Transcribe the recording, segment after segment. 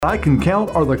I can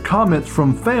count are the comments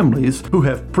from families who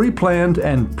have pre-planned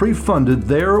and pre-funded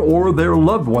their or their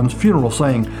loved one's funeral,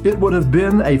 saying it would have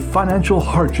been a financial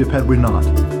hardship had we not.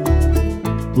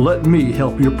 Let me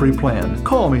help you pre-plan.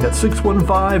 Call me at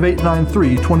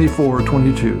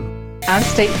 615-893-2422. I'm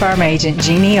State Farm Agent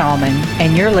Jeannie Allman,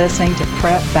 and you're listening to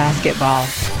Prep Basketball.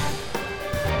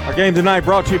 Our game tonight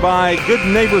brought to you by Good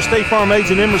Neighbor State Farm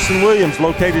Agent Emerson Williams,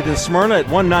 located in Smyrna at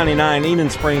 199 Enon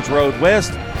Springs Road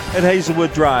West at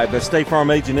Hazelwood Drive. That's State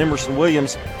Farm Agent Emerson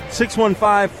Williams,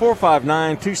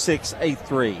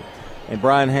 615-459-2683. And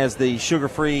Brian has the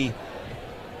sugar-free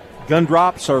gun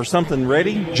drops or something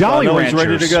ready. Jolly Ranchers. He's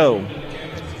ready to go.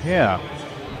 Yeah,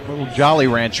 little Jolly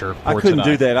Rancher for I couldn't tonight.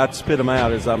 do that. I'd spit them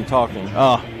out as I'm talking.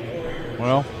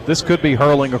 Well, this could be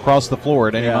hurling across the floor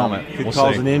at any moment. Could We'll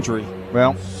cause see. an injury.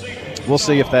 Well, we'll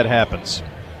see if that happens.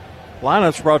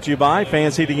 Lineups brought to you by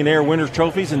Fans Heating and Air Winners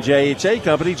Trophies and JHA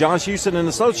Company, Josh Houston and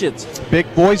Associates. Big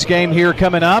boys game here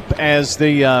coming up as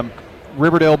the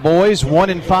Riverdale boys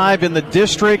 1-5 in the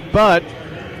district, but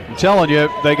I'm telling you,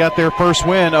 they got their first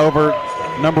win over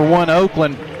number 1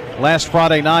 Oakland last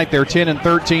Friday night. They're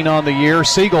 10-13 on the year.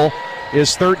 Siegel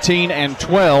is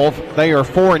 13-12. They are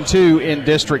 4-2 in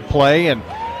district play, and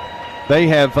they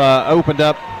have opened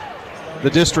up the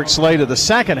district slate of the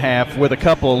second half with a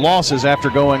couple of losses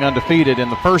after going undefeated in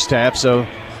the first half, so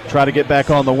try to get back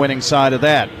on the winning side of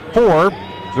that. For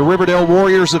the Riverdale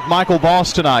Warriors of Michael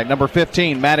Voss tonight, number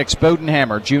 15, Maddox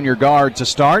Bodenhammer, junior guard to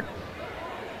start.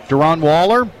 Deron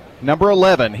Waller, number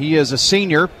 11. He is a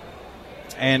senior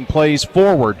and plays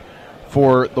forward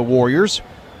for the Warriors.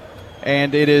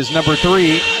 And it is number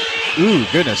 3,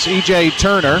 E.J.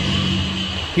 Turner.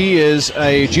 He is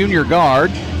a junior guard.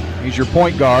 He's your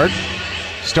point guard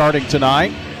starting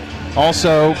tonight.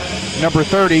 Also, number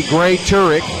 30, Gray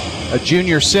Turek, a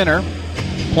junior center,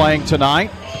 playing tonight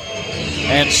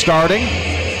and starting.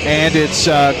 And it's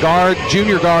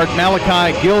junior guard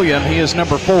Malachi Gilliam. He is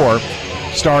number 4,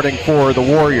 starting for the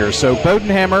Warriors. So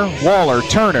Bodenhammer, Waller,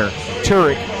 Turner,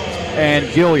 Turek,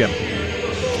 and Gilliam.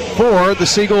 For the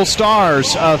Siegel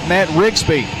Stars of Matt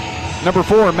Rigsby, number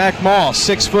 4, Mac Moss,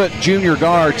 6-foot junior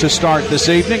guard to start this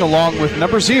evening, along with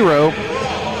number 0,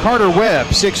 Carter Webb,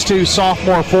 6'2",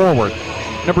 sophomore forward.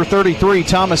 Number 33,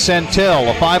 Thomas Santel,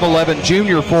 a 5'11",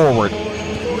 junior forward.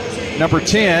 Number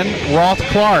 10, Roth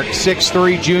Clark,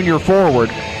 6'3", junior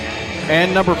forward.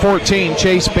 And number 14,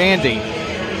 Chase Bandy.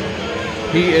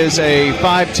 He is a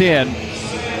 5'10",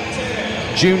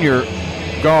 junior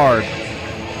guard.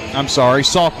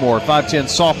 Sophomore, 5'10",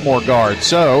 sophomore guard.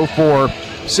 So for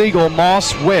Siegel,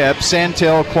 Moss, Webb,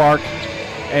 Santel, Clark,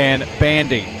 and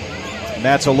Bandy. And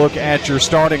that's a look at your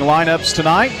starting lineups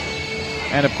tonight.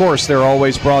 And, of course, they're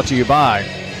always brought to you by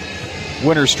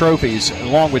Winners Trophies,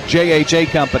 along with JHA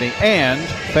Company and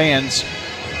Fans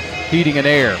Heating and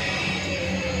Air.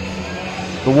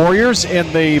 The Warriors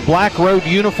in the black road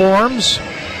uniforms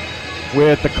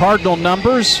with the Cardinal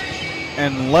numbers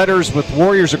and letters with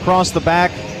Warriors across the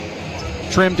back,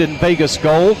 trimmed in Vegas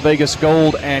gold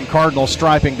and Cardinal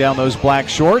striping down those black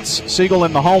shorts. Siegel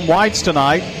in the home whites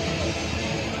tonight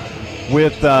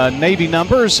with navy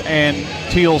numbers and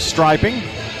teal striping.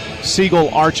 Siegel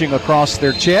arching across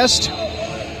their chest.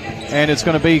 And it's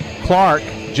going to be Clark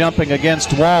jumping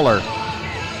against Waller.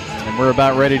 And we're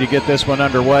about ready to get this one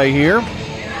underway here.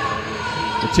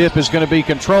 The tip is going to be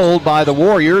controlled by the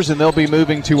Warriors, and they'll be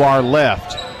moving to our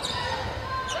left.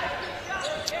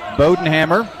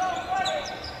 Bodenhammer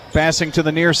passing to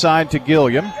the near side to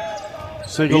Gilliam.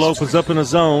 Siegel opens up in a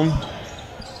zone.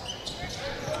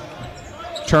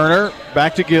 Turner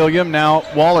back to Gilliam. Now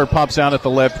Waller pops out at the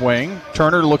left wing.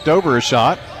 Turner looked over his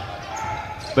shot.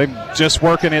 They're just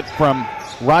working it from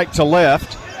right to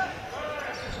left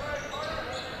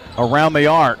around the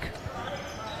arc.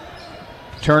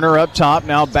 Turner up top,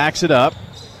 now backs it up.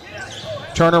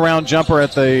 Turnaround jumper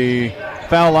at the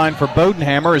foul line for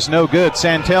Bodenhammer is no good.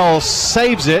 Santel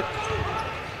saves it,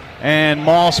 and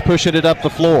Moss pushing it up the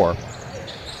floor.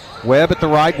 Webb at the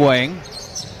right wing,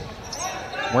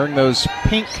 wearing those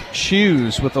pink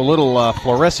shoes with a little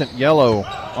fluorescent yellow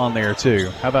on there too.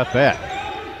 How about that?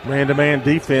 Man-to-man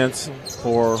defense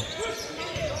for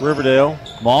Riverdale.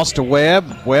 Moss to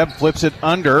Webb. Webb flips it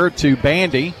under to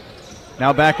Bandy.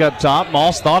 Now back up top.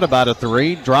 Moss thought about a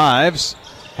three. Drives.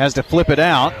 Has to flip it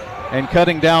out. And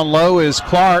cutting down low is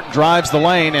Clark. Drives the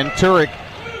lane, and Turek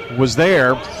was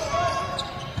there.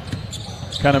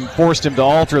 Kind of forced him to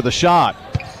alter the shot.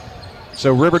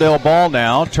 So Riverdale ball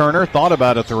now. Turner thought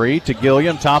about a three to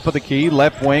Gilliam. Top of the key.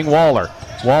 Left wing Waller.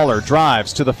 Waller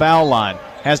drives to the foul line.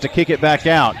 Has to kick it back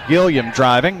out. Gilliam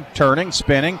driving, turning,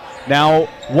 spinning. Now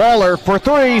Waller for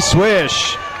three.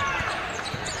 Swish.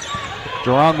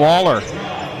 Deron Waller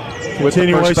with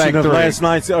the first bank continuation of three. last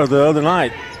night's or the other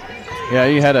night. Yeah,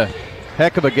 he had a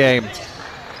heck of a game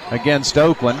against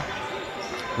Oakland.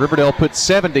 Riverdale put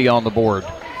 70 on the board.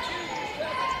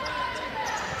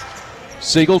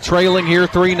 Siegel trailing here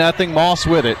 3-0. Moss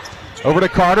with it. Over to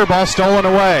Carter. Ball stolen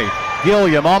away.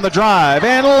 Gilliam on the drive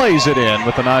and lays it in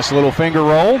with a nice little finger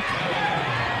roll.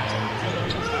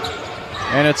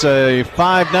 And it's a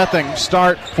 5-0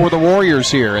 start for the Warriors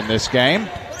here in this game.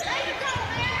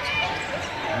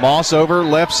 Moss over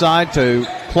left side to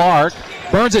Clark.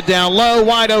 Burns it down low.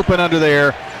 Wide open under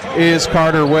there is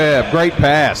Carter Webb. Great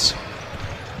pass.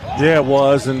 Yeah, it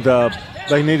was, and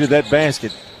they needed that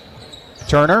basket.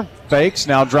 Turner fakes,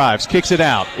 now drives, kicks it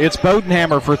out. It's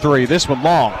Bodenhammer for three. This one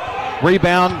long.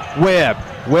 Rebound, Webb.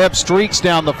 Webb streaks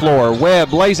down the floor.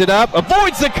 Webb lays it up,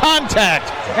 avoids the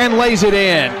contact, and lays it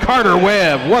in. Carter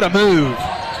Webb, what a move.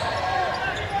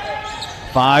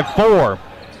 5-4.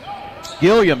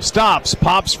 Gilliam stops,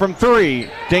 pops from three,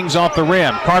 dings off the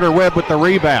rim. Carter Webb with the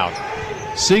rebound.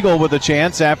 Siegel with a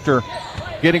chance after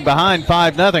getting behind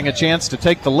 5-0, a chance to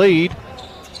take the lead.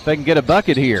 They can get a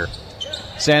bucket here.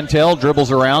 Santel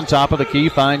dribbles around, top of the key,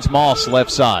 finds Moss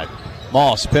left side.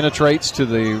 Moss penetrates to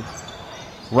the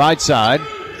right side.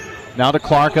 Now to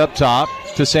Clark up top,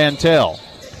 to Santel.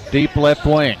 Deep left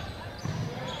wing.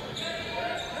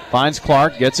 Finds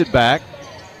Clark, gets it back.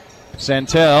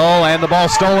 Santel, and the ball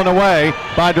stolen away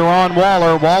by Deron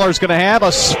Waller. Waller's going to have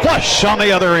a flush on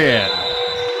the other end.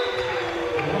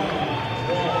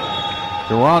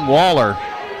 Deron Waller.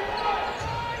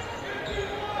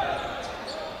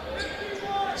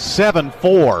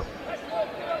 7-4.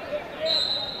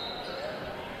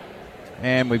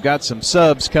 And we've got some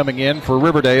subs coming in for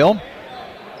Riverdale.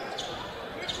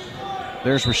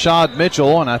 There's Rashad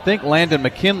Mitchell, and I think Landon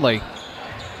McKinley.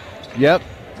 Yep,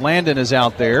 Landon is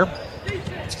out there.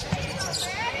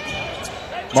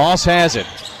 Moss has it.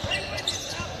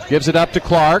 Gives it up to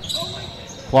Clark.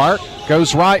 Clark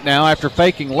goes right now after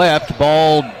faking left.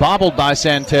 Ball bobbled by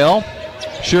Santel.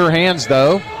 Sure hands,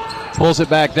 though. Pulls it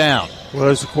back down. Well,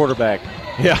 there's the quarterback.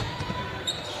 Yeah.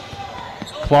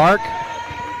 Clark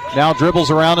now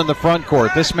dribbles around in the front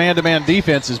court. This man-to-man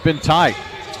defense has been tight.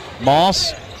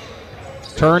 Moss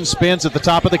turns, spins at the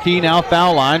top of the key, now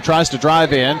foul line, tries to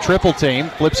drive in, triple team,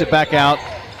 flips it back out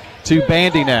to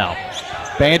Bandy now.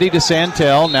 Bandy to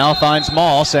Santel, now finds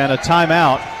Moss, and a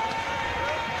timeout.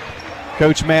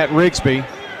 Coach Matt Rigsby,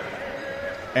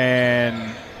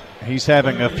 and he's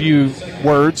having a few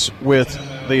words with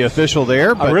the official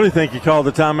there. I really think he called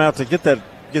the timeout to get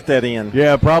that in.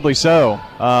 Yeah, probably so.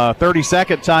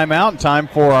 30-second timeout, and time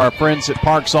for our friends at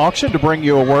Parks Auction to bring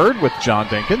you a word with John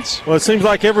Dinkins. Well, it seems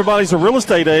like everybody's a real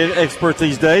estate expert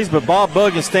these days, but Bob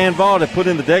Bugg and Stan Vaught have put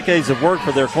in the decades of work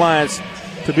for their clients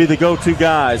to be the go-to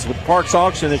guys. With Parks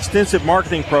Auction extensive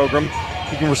marketing program,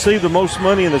 you can receive the most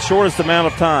money in the shortest amount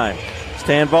of time.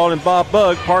 Stan Vaught and Bob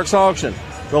Bugg, Parks Auction.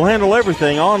 They'll handle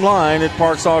everything online at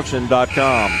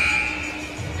parksauction.com.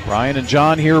 Ryan and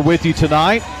John here with you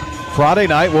tonight. Friday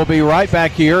night, we'll be right back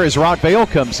here as Rockvale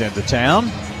comes into town.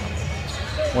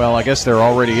 Well, I guess they're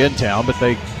already in town, but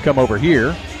they come over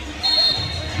here.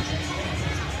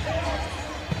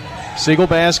 Siegel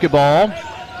basketball,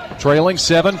 trailing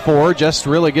 7-4, just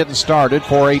really getting started.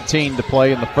 4:18 to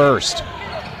play in the first.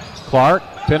 Clark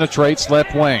penetrates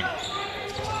left wing.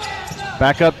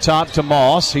 Back up top to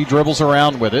Moss. He dribbles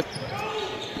around with it.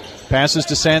 Passes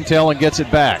to Santel and gets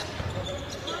it back.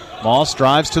 Moss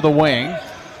drives to the wing.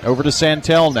 Over to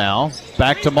Santel now.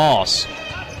 Back to Moss.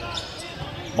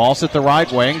 Moss at the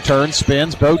right wing. Turns,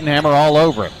 spins. Bodenhammer all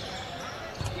over him.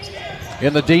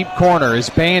 In the deep corner is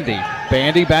Bandy.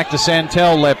 Bandy back to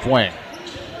Santel left wing.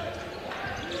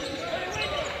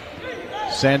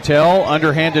 Santel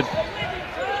underhanded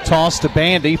toss to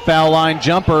Bandy. Foul line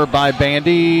jumper by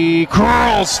Bandy.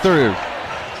 Crawls through.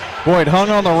 Boy, it hung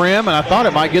on the rim, and I thought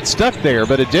it might get stuck there,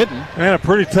 but it didn't. Man, a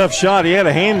pretty tough shot. He had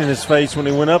a hand in his face when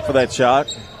he went up for that shot.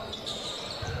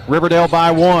 Riverdale by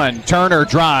one. Turner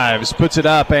drives, puts it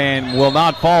up, and will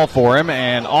not fall for him.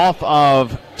 And off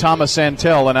of Thomas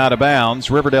Santel and out of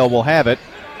bounds. Riverdale will have it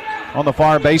on the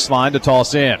far baseline to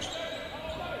toss in.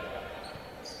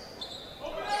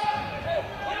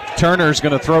 Turner's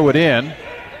going to throw it in.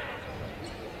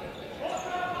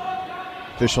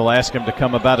 Official asked him to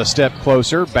come about a step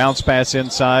closer. Bounce pass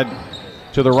inside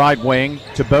to the right wing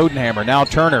to Bodenhammer. Now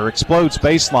Turner explodes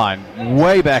baseline.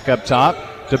 Way back up top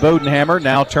to Bodenhammer.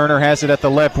 Now Turner has it at the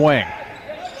left wing.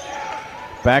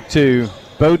 Back to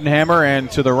Bodenhammer, and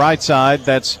to the right side,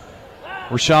 that's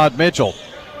Rashad Mitchell.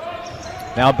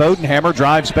 Now Bodenhammer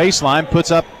drives baseline, puts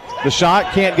up the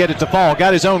shot, can't get it to fall.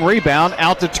 Got his own rebound,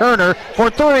 out to Turner for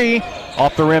three.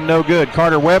 Off the rim, no good.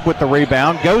 Carter Webb with the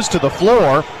rebound. Goes to the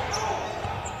floor.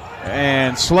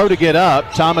 And slow to get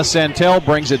up. Thomas Santel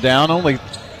brings it down. Only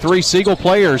 3 Siegel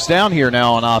players down here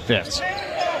now on offense.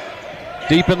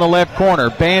 Deep in the left corner.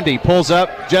 Bandy pulls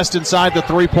up just inside the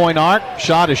three-point arc.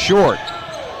 Shot is short.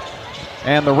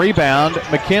 And the rebound,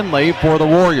 McKinley for the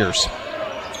Warriors.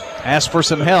 Asks for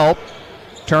some help.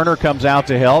 Turner comes out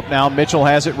to help. Now Mitchell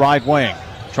has it right wing.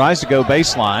 Tries to go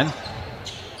baseline.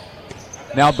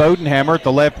 Now Bodenhammer at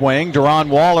the left wing. Deron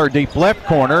Waller deep left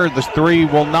corner. The 3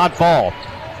 will not fall.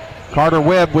 Carter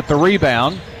Webb with the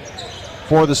rebound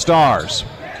for the Stars.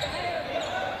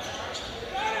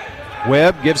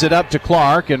 Webb gives it up to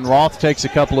Clark, and Roth takes a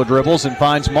couple of dribbles and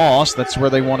finds Moss. That's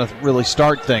where they want to really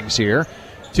start things here.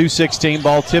 2-16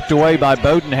 ball tipped away by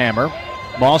Bodenhammer.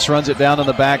 Moss runs it down in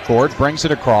the backcourt, brings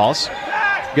it across.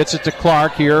 Gets it to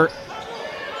Clark here.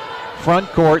 Front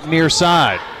court, near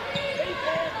side.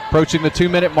 Approaching the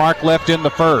 2-minute mark left in the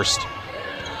first.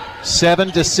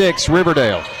 7-6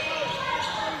 Riverdale.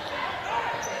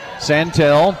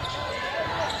 Santel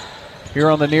here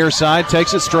on the near side,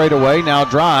 takes it straight away, now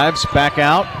drives, back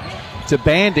out to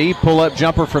Bandy, pull-up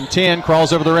jumper from 10,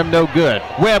 crawls over the rim, no good.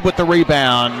 Webb with the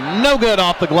rebound, no good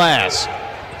off the glass.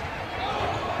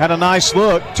 Had a nice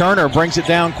look, Turner brings it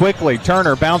down quickly.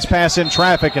 Turner bounce pass in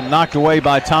traffic and knocked away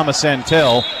by Thomas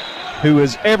Santel, who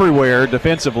is everywhere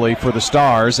defensively for the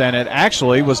Stars, and it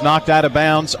actually was knocked out of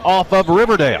bounds off of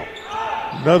Riverdale.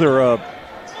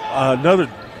 Another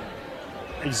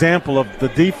example of the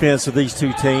defense of these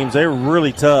two teams. They're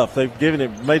really tough. They've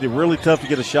made it really tough to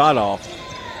get a shot off.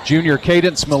 Junior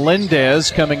Cadence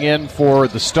Melendez coming in for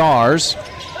the Stars.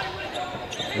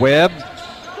 Webb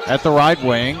at the right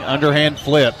wing, underhand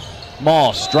flip.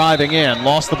 Moss driving in,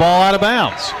 lost the ball out of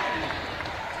bounds.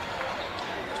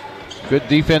 Good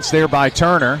defense there by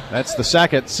Turner. That's the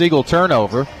second Siegel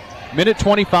turnover. Minute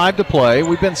 25 to play.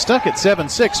 We've been stuck at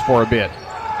 7-6 for a bit.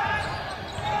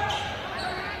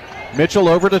 Mitchell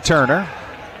over to Turner.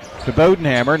 To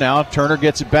Bodenhammer. Now Turner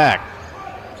gets it back.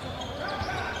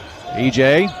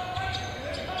 EJ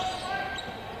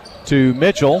to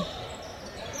Mitchell.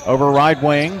 Over right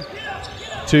wing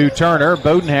to Turner.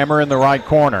 Bodenhammer in the right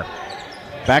corner.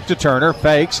 Back to Turner.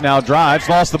 Fakes. Now drives.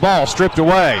 Lost the ball. Stripped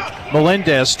away.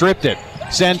 Melendez stripped it.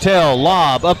 Santel,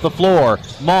 lob up the floor.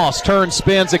 Moss turns,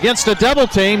 spins against a double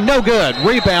team. No good.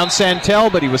 Rebound Santel,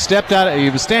 but he was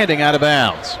standing out of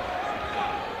bounds.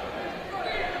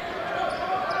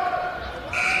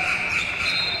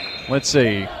 Let's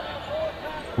see.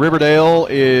 Riverdale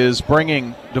is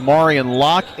bringing DeMarion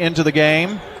Locke into the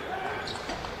game.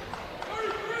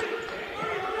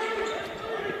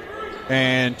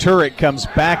 And Turek comes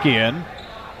back in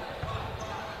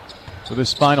for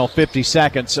this final 50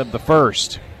 seconds of the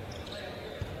first.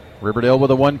 Riverdale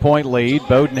with a 1-point lead.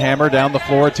 Bodenhammer down the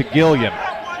floor to Gilliam.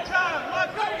 I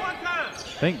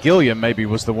think Gilliam maybe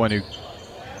was the one who...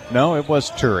 No, it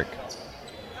was Turek.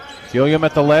 Gilliam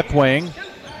at the left wing.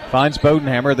 Finds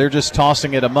Bodenhammer. They're just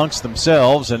tossing it amongst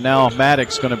themselves, and now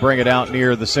Maddox going to bring it out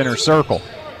near the center circle.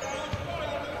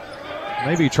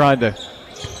 Maybe trying to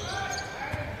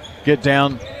get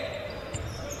down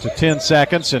to 10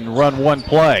 seconds and run one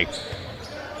play.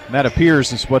 And that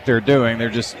appears is what they're doing. They're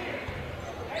just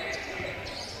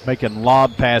making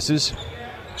lob passes.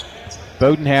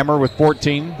 Bodenhammer with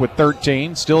 14, with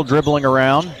 13, still dribbling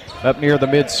around up near the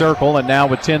mid-circle, and now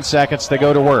with 10 seconds they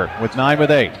go to work. With 9,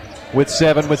 with 8, with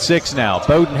 7, with 6 now.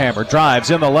 Bodenhammer drives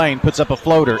in the lane, puts up a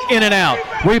floater, in and out.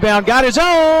 Rebound, got his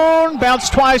own,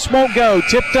 bounced twice, won't go.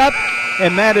 Tipped up,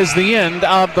 and that is the end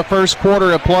of the first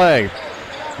quarter of play,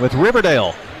 with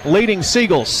Riverdale leading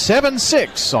Siegel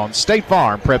 7-6 on State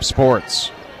Farm Prep Sports.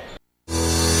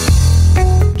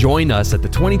 Join us at the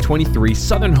 2023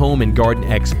 Southern Home and Garden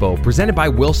Expo presented by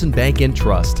Wilson Bank and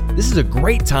Trust. This is a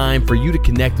great time for you to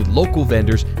connect with local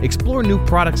vendors, explore new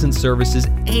products and services,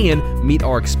 and meet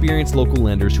our experienced local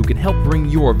lenders who can help bring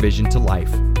your vision to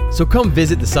life. So come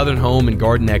visit the Southern Home and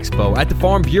Garden Expo at the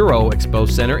Farm Bureau Expo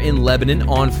Center in Lebanon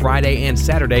on Friday and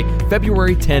Saturday,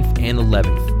 February 10th and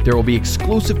 11th. There will be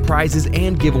exclusive prizes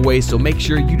and giveaways, so make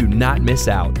sure you do not miss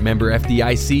out. Member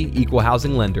FDIC, Equal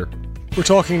Housing Lender. We're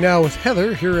talking now with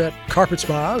Heather here at Carpets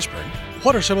by Osborne.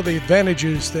 What are some of the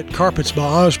advantages that Carpets by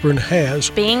Osborne has?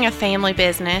 Being a family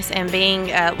business and being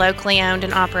locally owned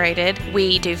and operated,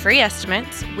 we do free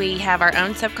estimates. We have our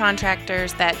own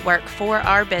subcontractors that work for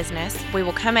our business. We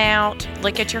will come out,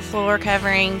 look at your floor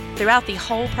covering. Throughout the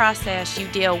whole process, you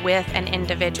deal with an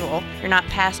individual. You're not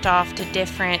passed off to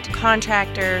different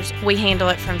contractors. We handle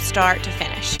it from start to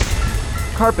finish.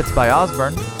 Carpets by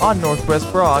Osborne on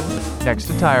Northwest Broad, next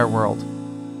to Tire World.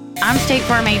 I'm State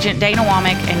Farm Agent Dana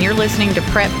Womack, and you're listening to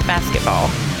Prep Basketball.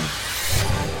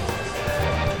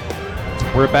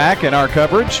 We're back, and our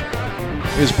coverage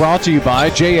is brought to you by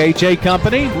JHA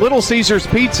Company, Little Caesars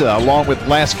Pizza, along with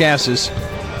Lascassas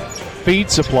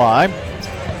Feed Supply.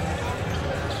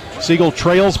 Siegel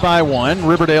trails by 1.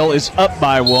 Riverdale is up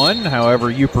by 1,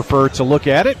 however you prefer to look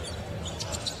at it.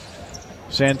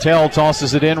 Santel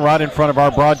tosses it in right in front of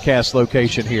our broadcast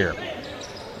location here.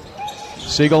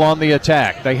 Siegel on the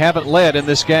attack. They haven't led in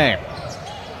this game.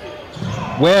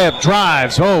 Webb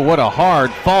drives. Oh, what a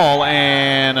hard fall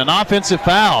and an offensive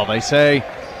foul. They say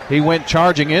he went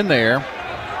charging in there.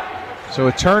 So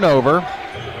a turnover,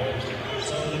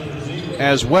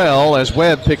 as well as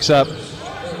Webb picks up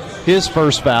his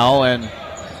first foul, and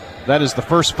that is the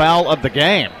first foul of the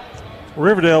game.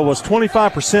 Riverdale was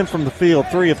 25% from the field,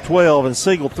 3 of 12, and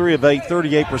Siegel 3 of 8,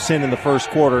 38% in the first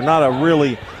quarter. Not a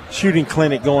really shooting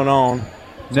clinic going on.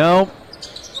 No.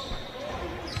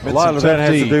 A lot of that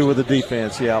has to do with the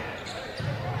defense, yeah.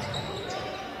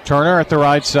 Turner at the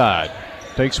right side.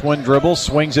 Takes one dribble,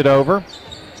 swings it over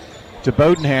to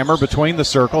Bodenhammer between the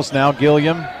circles. Now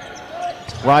Gilliam,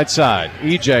 right side.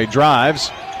 EJ drives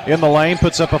in the lane,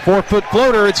 puts up a 4-foot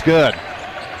floater. It's good.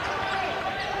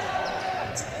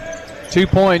 2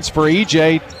 points for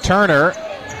EJ Turner,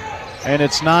 and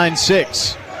it's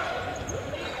 9-6.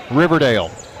 Riverdale.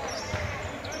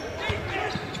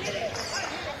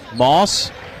 Moss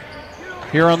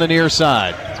here on the near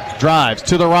side. Drives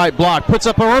to the right block, puts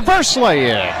up a reverse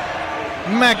lay-in.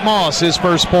 Mac Moss, his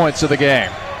first points of the game.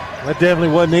 That definitely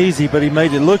wasn't easy, but he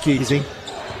made it look easy.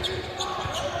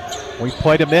 We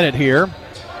played a minute here.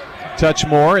 Touch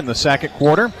more in the second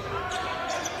quarter.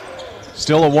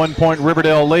 Still a 1-point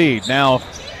Riverdale lead. Now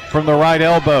from the right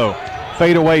elbow,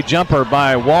 fadeaway jumper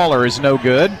by Waller is no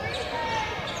good.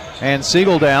 And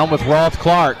Siegel down with Roth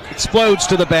Clark. Explodes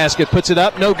to the basket, puts it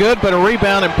up, no good, but a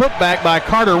rebound and put back by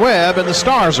Carter Webb, and the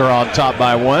Stars are on top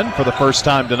by 1 for the first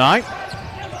time tonight.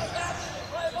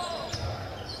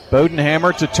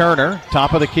 Bodenhammer to Turner,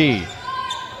 top of the key.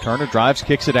 Turner drives,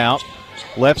 kicks it out.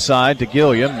 Left side to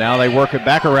Gilliam. Now they work it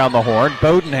back around the horn.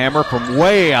 Bodenhammer from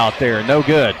way out there, no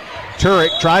good.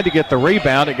 Turek tried to get the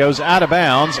rebound. It goes out of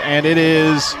bounds, and it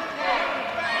is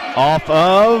off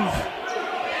of...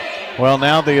 Well,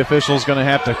 now the official's going to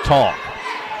have to talk.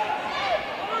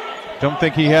 Don't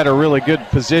think he had a really good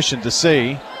position to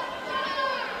see.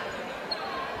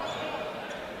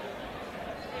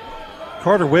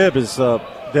 Carter Webb is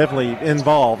definitely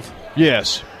involved.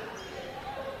 Yes.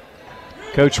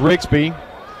 Coach Rigsby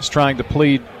is trying to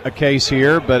plead a case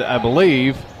here, but I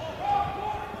believe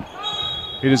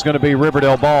it is going to be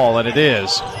Riverdale ball, and it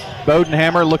is.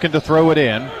 Bodenhammer looking to throw it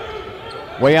in.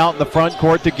 Way out in the front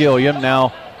court to Gilliam.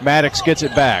 Now Maddox gets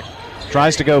it back.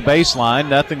 Tries to go baseline.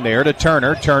 Nothing there to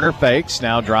Turner. Turner fakes.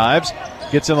 Now drives.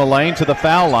 Gets in the lane to the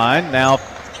foul line. Now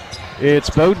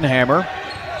it's Bodenhammer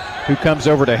who comes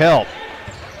over to help.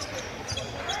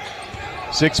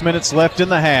 6 minutes left in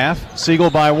the half. Siegel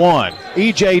by 1.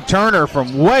 EJ Turner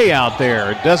from way out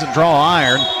there. It doesn't draw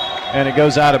iron, and it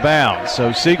goes out of bounds.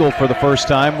 So Siegel for the first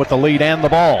time with the lead and the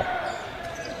ball.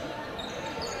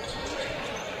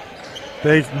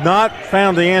 They've not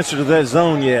found the answer to that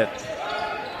zone yet.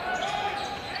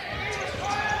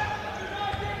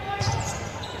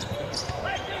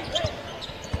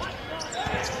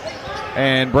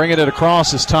 And bringing it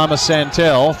across is Thomas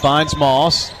Santel. Finds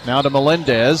Moss. Now to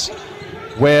Melendez.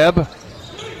 Webb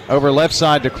over left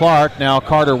side to Clark. Now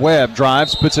Carter Webb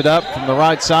drives, puts it up from the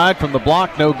right side. From the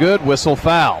block, no good. Whistle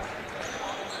foul.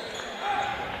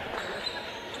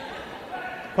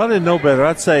 If I didn't know better,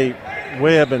 I'd say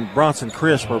Webb and Bronson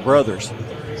Crisp were brothers.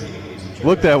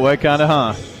 Looked that way, kind of,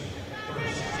 huh?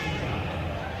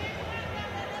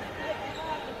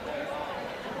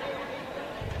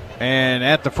 And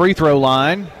at the free throw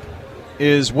line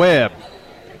is Webb.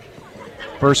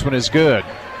 First one is good.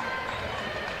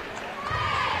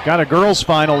 Got a girls'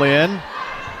 final in.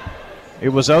 It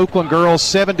was Oakland girls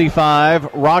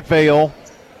 75, Rockvale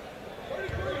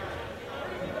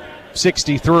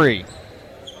 63.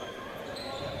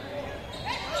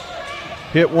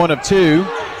 Hit 1 of 2.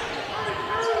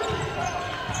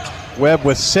 Webb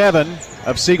with 7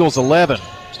 of Siegel's 11.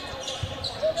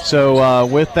 So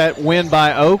with that win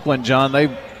by Oakland, John,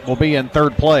 they will be in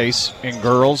third place in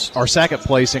girls, or second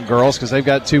place in girls, because they've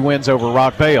got 2 wins over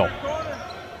Rockvale.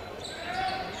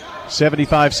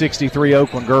 75-63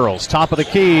 Oakland girls. Top of the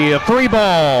key, a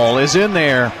 3-ball is in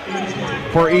there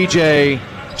for EJ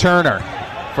Turner.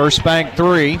 First bank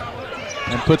 3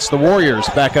 and puts the Warriors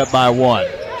back up by 1.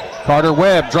 Carter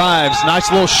Webb drives, nice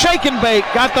little shake and bake,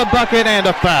 got the bucket and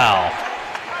a foul.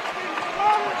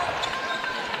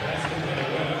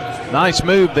 Nice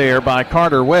move there by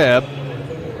Carter Webb.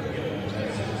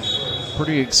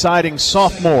 Pretty exciting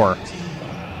sophomore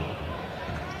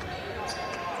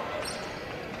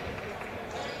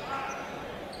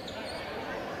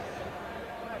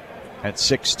at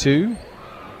 6-2.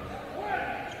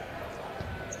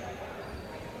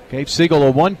 Gave Siegel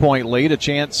a 1-point lead, a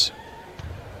chance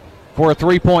for a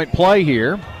 3-point play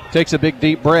here. Takes a big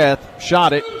deep breath,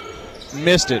 shot it,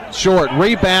 missed it. Short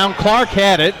rebound. Clark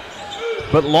had it,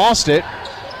 but lost it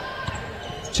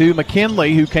to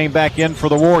McKinley, who came back in for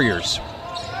the Warriors.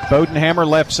 Bodenhammer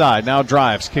left side, now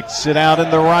drives, kicks it out in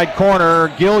the right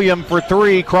corner. Gilliam for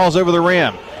three, crawls over the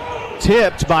rim.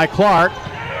 Tipped by Clark,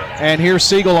 and here's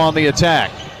Siegel on the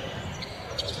attack.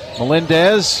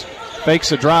 Melendez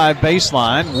fakes a drive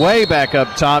baseline, way back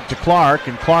up top to Clark,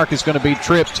 and Clark is going to be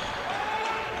tripped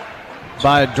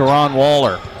by Deron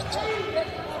Waller.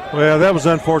 Well, that was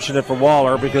unfortunate for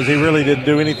Waller because he really didn't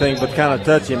do anything but kind of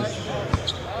touch him.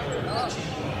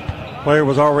 Player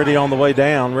was already on the way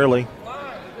down, really.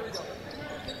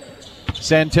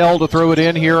 Santel to throw it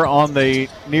in here on the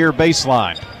near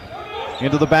baseline.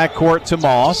 Into the backcourt to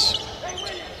Moss.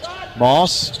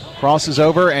 Moss crosses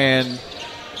over and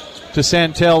to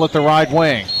Santel at the right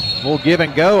wing. A little give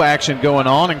and go action going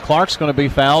on, and Clark's going to be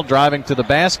fouled driving to the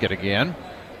basket again.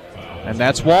 And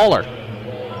that's Waller.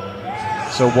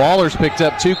 So Waller's picked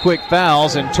up 2 quick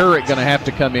fouls, and Turek going to have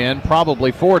to come in,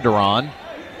 probably for Deron.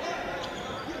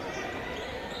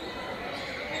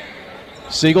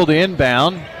 Siegel to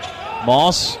inbound.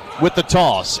 Moss with the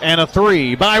toss, and a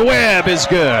three by Webb is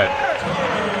good.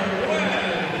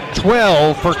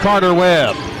 12 for Carter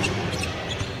Webb.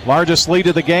 Largest lead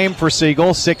of the game for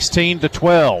Siegel,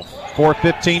 16-12.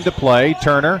 4:15 to play.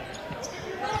 Turner.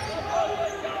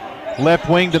 Left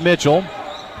wing to Mitchell.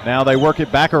 Now they work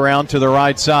it back around to the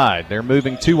right side. They're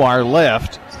moving to our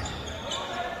left.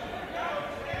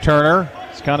 Turner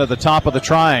is kind of the top of the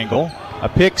triangle. A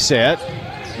pick set.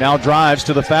 Now drives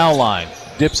to the foul line.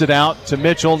 Dips it out to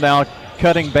Mitchell. Now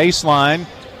cutting baseline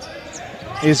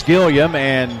is Gilliam,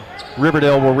 and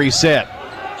Riverdale will reset.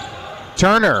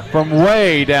 Turner from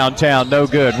way downtown, no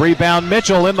good. Rebound,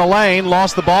 Mitchell in the lane,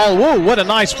 lost the ball. Whoa, what a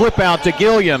nice flip out to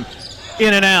Gilliam.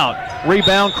 In and out.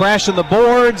 Rebound, crashing the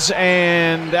boards,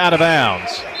 and out of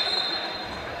bounds.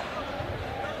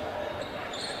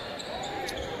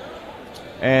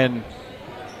 And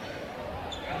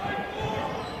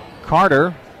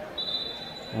Carter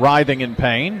writhing in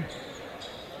pain.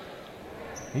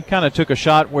 He kind of took a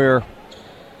shot where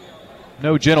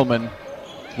no gentleman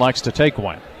likes to take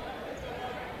one.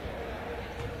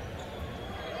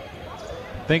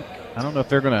 I don't know if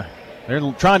they're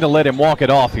trying to let him walk it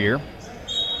off here.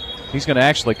 He's going to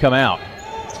actually come out.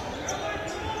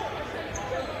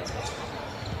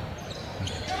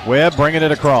 Webb bringing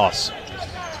it across.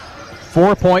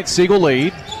 4-point Siegel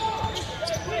lead.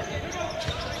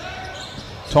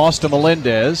 Toss to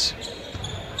Melendez.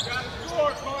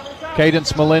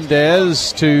 Cadence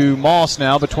Melendez to Moss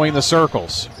now between the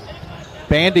circles.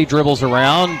 Bandy dribbles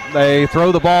around. They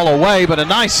throw the ball away, but a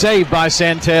nice save by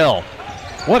Santel.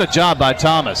 What a job by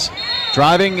Thomas.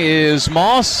 Driving is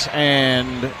Moss,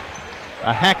 and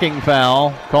a hacking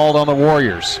foul called on the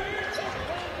Warriors.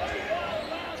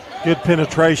 Good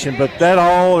penetration, but that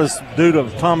all is due to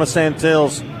Thomas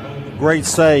Santel's great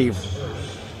save.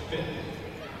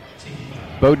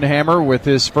 Bodenhammer with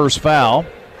his first foul.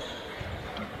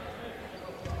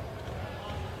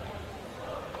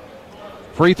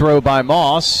 Free throw by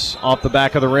Moss off the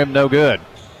back of the rim, no good.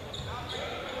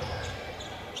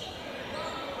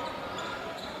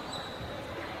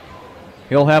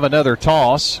 He'll have another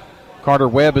toss. Carter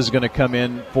Webb is going to come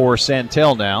in for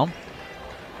Santel now.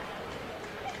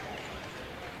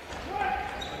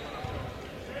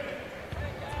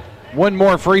 One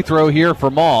more free throw here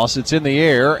for Moss. It's in the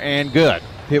air and good.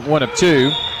 Hit one of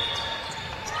two.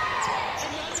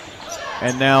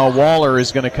 And now Waller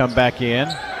is going to come back in.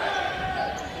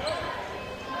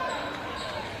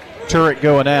 Turret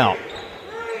going out.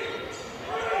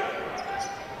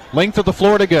 Length of the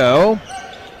floor to go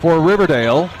for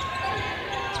Riverdale.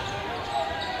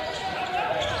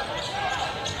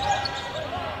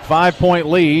 Five-point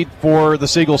lead for the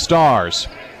Siegel Stars.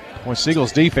 Boy,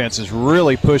 Siegel's defense has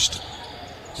really pushed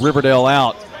Riverdale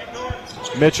out.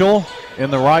 Mitchell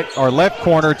in the right or left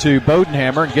corner to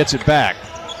Bodenhammer and gets it back.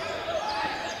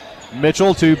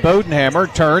 Mitchell to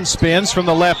Bodenhammer, turns, spins from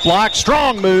the left block.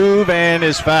 Strong move and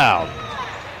is fouled.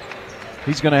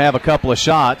 He's going to have a couple of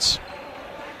shots.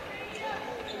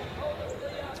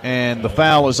 And the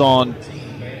foul is on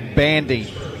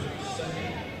Bandy.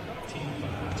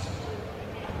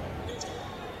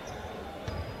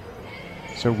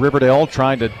 So Riverdale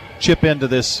trying to chip into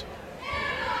this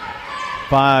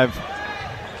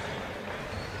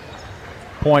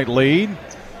 5-point lead.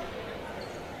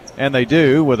 And they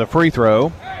do with a free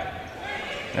throw.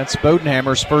 That's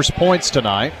Bodenhammer's first points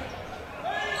tonight.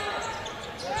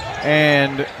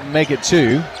 and make it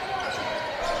 2.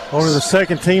 Only the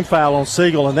second team foul on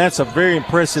Siegel, and that's a very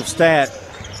impressive stat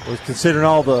considering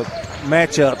all the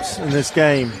matchups in this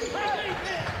game.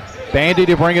 Bandy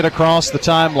to bring it across the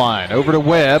timeline. Over to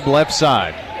Webb, left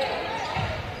side.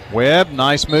 Webb,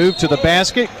 nice move to the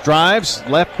basket. Drives,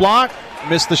 left block.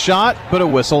 Missed the shot, but a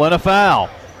whistle and a foul.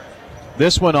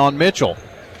 This one on Mitchell.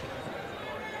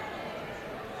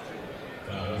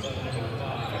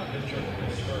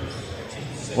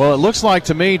 Well, it looks like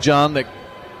to me, John, that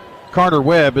Carter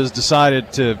Webb has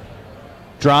decided to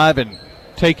drive and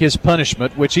take his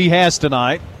punishment, which he has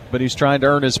tonight, but he's trying to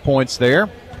earn his points there.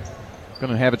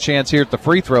 Going to have a chance here at the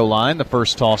free throw line. The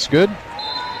first toss good.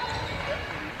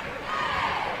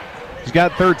 He's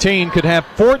got 13, could have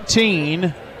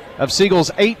 14 of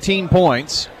Siegel's 18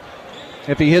 points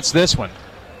if he hits this one.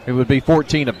 It would be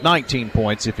 14 of 19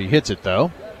 points if he hits it,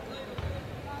 though.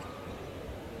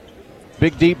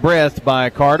 Big deep breath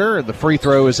by Carter. The free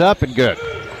throw is up and good.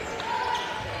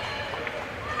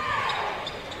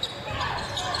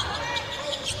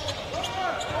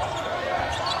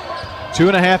 Two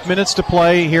and a half minutes to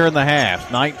play here in the half.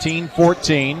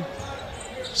 19-14.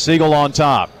 Siegel on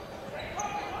top.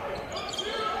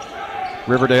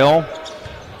 Riverdale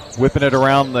whipping it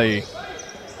around the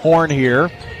horn here.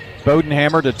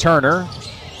 Bodenhammer to Turner.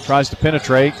 Tries to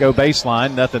penetrate, go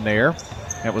baseline, nothing there.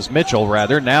 That was Mitchell,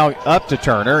 rather. Now up to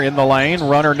Turner in the lane.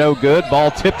 Runner no good.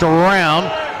 Ball tipped around.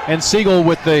 And Siegel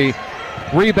with the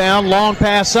rebound. Long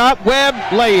pass up. Webb,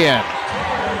 lay in.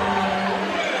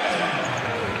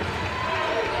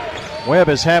 Webb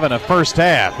is having a first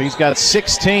half. He's got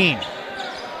 16.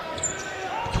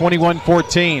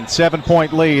 21-14,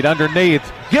 7-point lead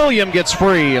underneath. Gilliam gets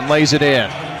free and lays it in.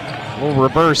 A little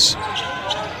reverse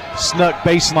snuck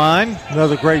baseline.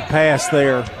 Another great pass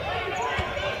there.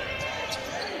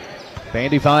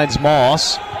 Bandy finds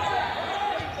Moss.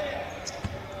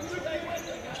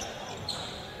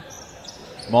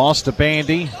 Moss to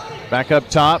Bandy. Back up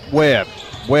top, Webb.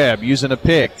 Webb using a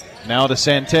pick. Now to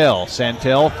Santel.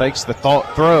 Santel fakes the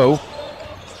throw.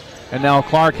 And now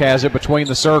Clark has it between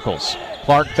the circles.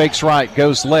 Clark fakes right,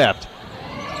 goes left.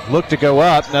 Look to go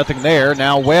up, nothing there.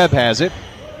 Now Webb has it.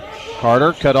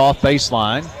 Carter cut off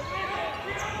baseline.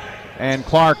 And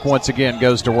Clark once again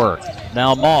goes to work.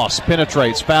 Now Moss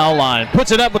penetrates, foul line.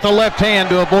 Puts it up with the left hand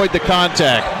to avoid the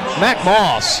contact. Mac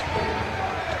Moss.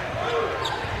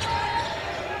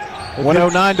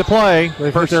 1:09 to play.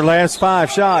 They've hit their last 5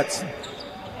 shots.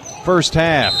 First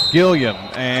half. Gilliam,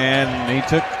 and he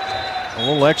took a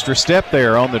little extra step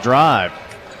there on the drive.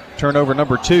 Turnover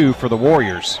number 2 for the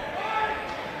Warriors.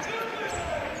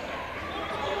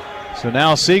 So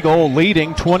now Siegel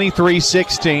leading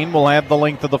 23-16 will have the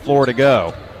length of the floor to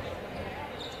go.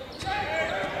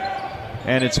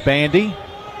 And it's Bandy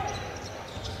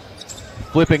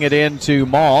flipping it into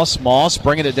Moss. Moss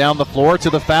bringing it down the floor to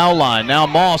the foul line. Now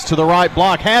Moss to the right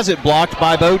block. Has it blocked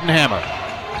by Bodenhammer.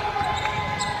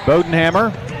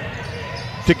 Bodenhammer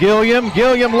to Gilliam.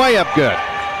 Gilliam layup good.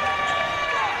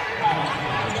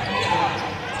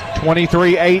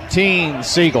 23-18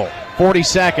 Siegel. 40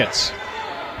 seconds.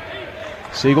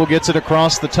 Siegel gets it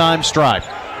across the time stripe.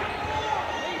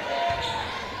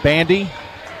 Bandy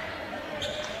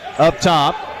up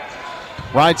top.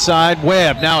 Right side,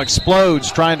 Webb now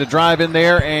explodes, trying to drive in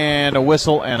there, and a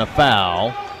whistle and a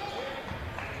foul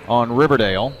on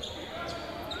Riverdale.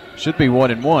 Should be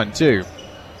 1-1, too.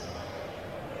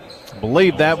 I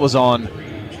believe that was on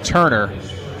Turner,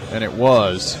 and it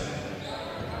was.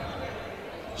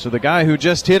 So the guy who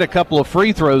just hit a couple of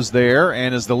free throws there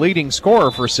and is the leading scorer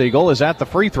for Siegel is at the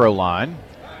free throw line.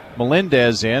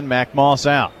 Melendez in, Mac Moss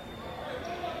out.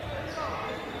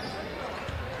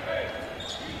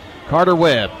 Carter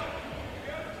Webb.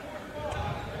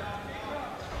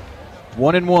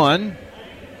 1-1.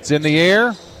 It's in the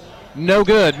air. No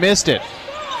good. Missed it.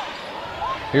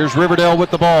 Here's Riverdale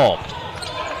with the ball.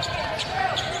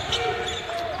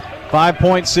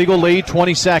 5-point Siegel lead,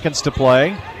 20 seconds to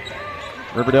play.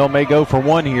 Riverdale may go for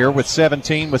one here with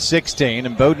 17, with 16,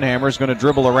 and Bodenhammer is going to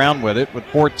dribble around with it with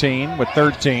 14, with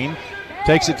 13.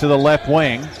 Takes it to the left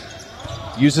wing.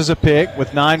 Uses a pick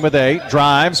with 9 with 8.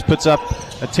 Drives, puts up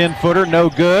a 10-footer, no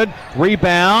good.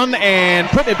 Rebound, and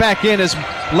putting it back in is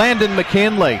Landon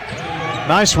McKinley.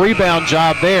 Nice rebound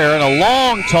job there, and a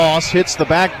long toss hits the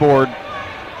backboard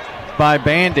by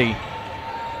Bandy.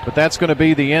 But that's going to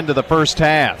be the end of the first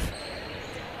half.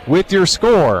 With your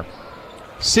score,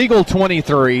 Siegel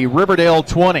 23, Riverdale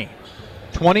 20.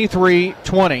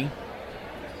 23-20,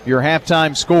 your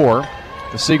halftime score.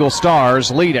 The Siegel Stars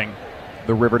leading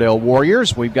the Riverdale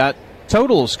Warriors. We've got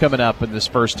totals coming up in this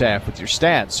first half with your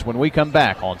stats when we come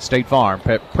back on State Farm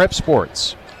Prep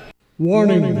Sports.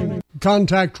 Warning.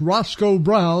 Contact Roscoe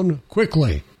Brown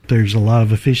quickly. There's a lot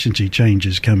of efficiency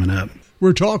changes coming up.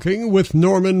 We're talking with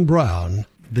Norman Brown.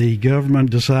 The government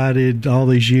decided all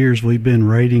these years we've been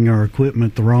rating our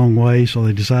equipment the wrong way, so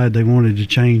they decided they wanted to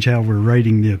change how we're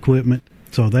rating the equipment.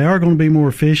 So they are going to be more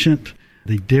efficient.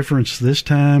 The difference this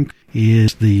time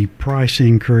is the price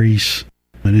increase,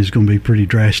 and it's going to be pretty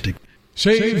drastic.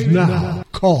 Save now.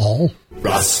 Call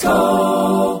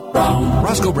Roscoe Brown.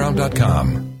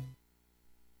 RoscoeBrown.com.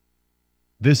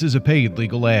 This is a paid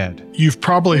legal ad. You've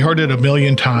probably heard it a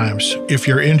million times. If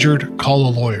you're injured, call a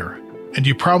lawyer. And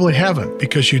you probably haven't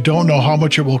because you don't know how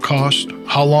much it will cost,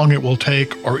 how long it will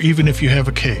take, or even if you have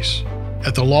a case.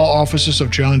 At the law offices of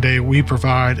John Day, we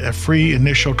provide a free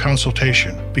initial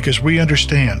consultation because we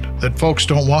understand that folks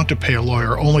don't want to pay a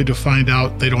lawyer only to find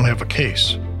out they don't have a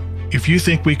case. If you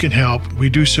think we can help, we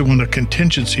do so on a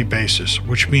contingency basis,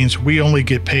 which means we only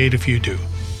get paid if you do.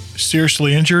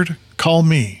 Seriously injured? Call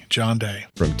me, John Day.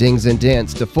 From dings and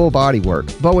dents to full body work,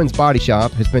 Bowen's Body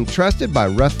Shop has been trusted by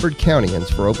Rutherford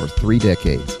Countyans for over 3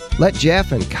 decades. Let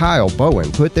Jeff and Kyle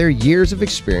Bowen put their years of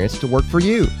experience to work for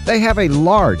you. They have a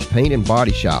large paint and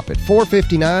body shop at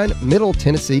 459 Middle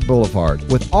Tennessee Boulevard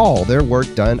with all their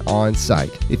work done on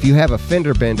site. If you have a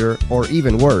fender bender or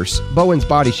even worse, Bowen's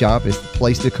Body Shop is the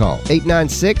place to call.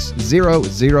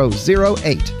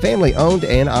 896-0008. Family owned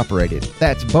and operated.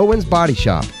 That's Bowen's Body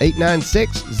Shop.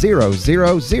 896-0008.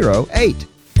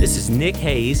 This is Nick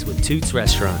Hayes with Toots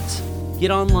Restaurants. Get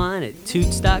online at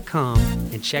Toots.com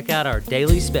and check out our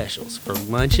daily specials for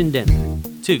lunch and dinner.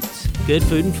 Toots, good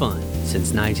food and fun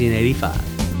since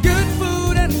 1985. Good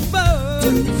food and fun.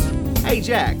 Toots. Hey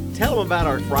Jack, tell them about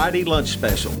our Friday lunch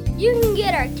special. You can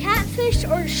get our catfish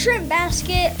or shrimp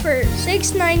basket for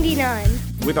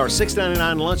 $6.99. With our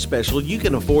 $6.99 lunch special, you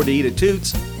can afford to eat at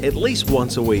Toots at least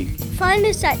once a week. Find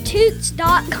us at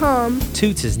Toots.com.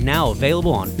 Toots is now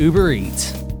available on Uber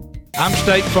Eats. I'm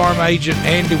State Farm Agent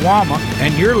Andy Wama,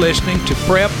 and you're listening to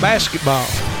Prep Basketball.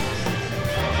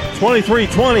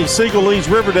 23-20, Siegel leads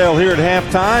Riverdale here at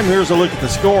halftime. Here's a look at the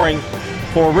scoring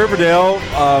for Riverdale.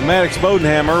 Maddox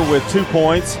Bodenhammer with 2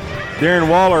 points. Darren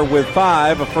Waller with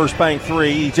 5, a First Bank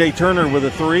 3. E.J. Turner with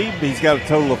a 3. He's got a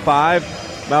total of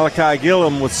 5. Malachi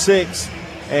Gillum with 6.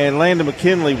 And Landon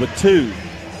McKinley with 2.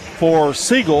 For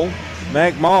Siegel,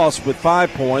 Mac Moss with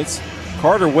 5 points.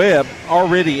 Carter Webb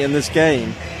already in this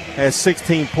game has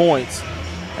 16 points,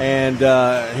 and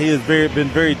he has been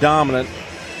very dominant.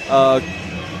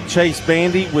 Chase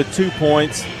Bandy with 2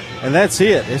 points, and that's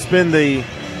it. It's been the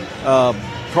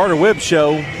Carter Webb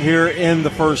show here in the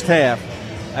first half,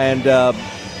 and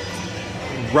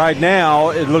right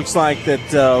now it looks like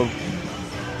that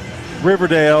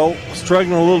Riverdale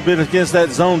struggling a little bit against that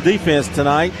zone defense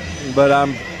tonight, but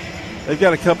they've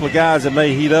got a couple of guys that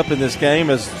may heat up in this game,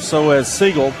 so has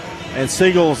Siegel. And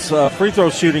Siegel's free throw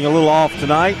shooting a little off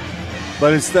tonight,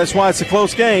 but that's why it's a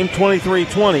close game,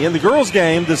 23-20. In the girls'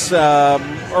 game this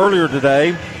earlier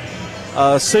today,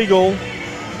 Siegel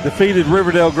defeated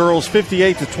Riverdale girls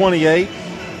 58-28.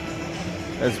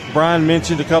 As Brian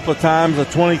mentioned a couple of times, a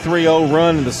 23-0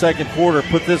 run in the second quarter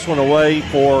put this one away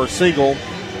for Siegel,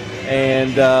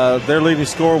 and their leading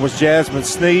scorer was Jasmine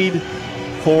Sneed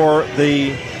for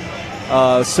the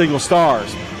Siegel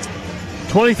Stars.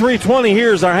 23-20,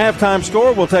 here's our halftime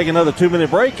score. We'll take another 2-minute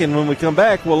break, and when we come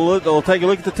back, we'll take a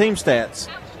look at the team stats.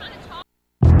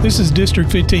 This is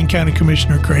District 15 County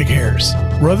Commissioner Craig Harris.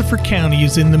 Rutherford County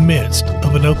is in the midst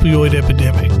of an opioid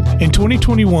epidemic. In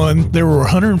 2021, there were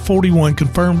 141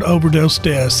 confirmed overdose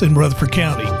deaths in Rutherford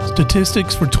County.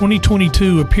 Statistics for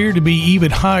 2022 appear to be even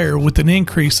higher, with an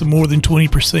increase of more than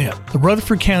 20%. The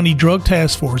Rutherford County Drug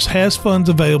Task Force has funds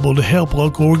available to help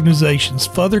local organizations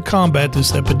further combat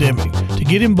this epidemic. To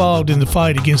get involved in the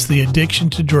fight against the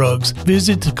addiction to drugs,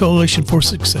 visit the Coalition for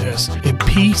Success at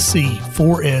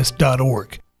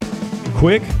pc4s.org.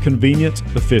 Quick, convenient,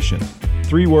 efficient.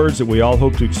 3 words that we all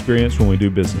hope to experience when we do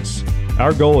business.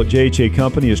 Our goal at JHA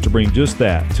Company is to bring just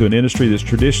that to an industry that's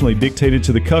traditionally dictated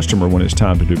to the customer when it's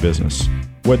time to do business.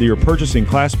 Whether you're purchasing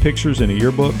class pictures in a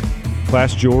yearbook,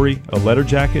 class jewelry, a letter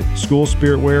jacket, school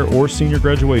spirit wear, or senior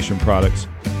graduation products,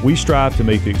 we strive to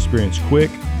make the experience quick,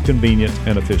 convenient,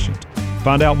 and efficient.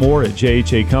 Find out more at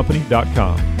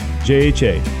jhacompany.com.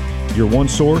 JHA, your one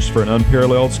source for an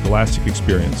unparalleled scholastic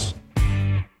experience.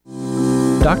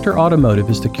 Dr. Automotive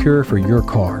is the cure for your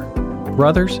car.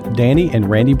 Brothers Danny and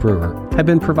Randy Brewer have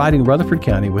been providing Rutherford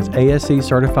County with ASE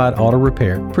certified auto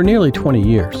repair for nearly 20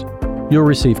 years. You'll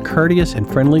receive courteous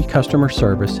and friendly customer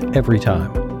service every time.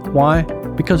 Why?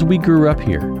 Because we grew up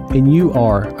here and you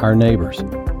are our neighbors.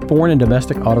 Foreign and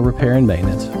domestic auto repair and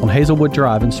maintenance on Hazelwood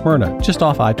Drive in Smyrna, just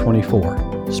off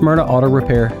I-24.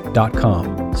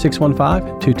 SmyrnaAutoRepair.com.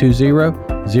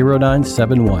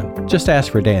 615-220-0971. Just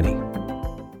ask for Danny.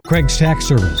 Craig's Tax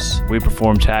Service. We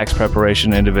perform tax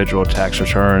preparation, individual tax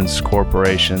returns,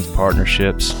 corporations,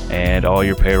 partnerships, and all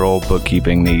your payroll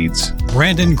bookkeeping needs.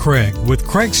 Brandon Craig with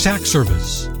Craig's Tax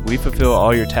Service. We fulfill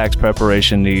all your tax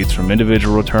preparation needs from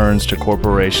individual returns to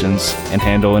corporations and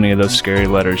handle any of those scary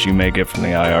letters you may get from the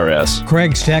IRS.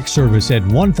 Craig's Tax Service at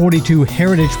 142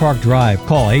 Heritage Park Drive.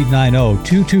 Call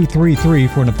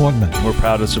 890-2233 for an appointment. We're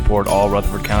proud to support all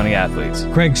Rutherford County athletes.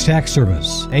 Craig's Tax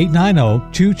Service,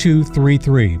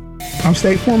 890-2233. I'm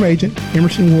State Farm Agent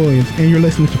Emerson Williams, and you're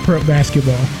listening to Prep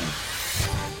Basketball.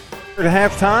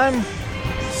 At halftime,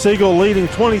 Siegel leading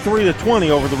 23-20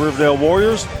 over the Riverdale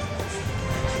Warriors.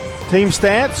 Team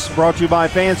stats brought to you by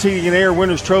Fans Heating and Air,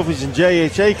 Winners Trophies, and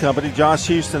JHA Company, Josh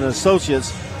Houston and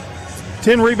Associates.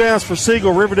 10 rebounds for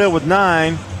Siegel, Riverdale with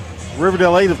 9.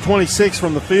 Riverdale 8 of 26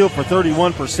 from the field for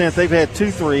 31%. They've had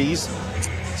 2 threes.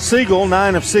 Siegel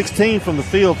 9 of 16 from the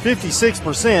field,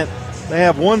 56%. They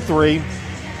have 1 3.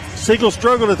 Siegel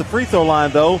struggled at the free throw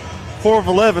line, though, 4 of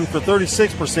 11 for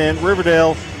 36%.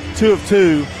 Riverdale 2 of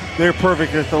 2. They're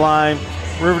perfect at the line.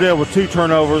 Riverdale with 2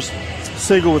 turnovers.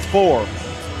 Siegel with 4.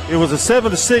 It was a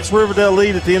 7-6 Riverdale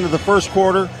lead at the end of the first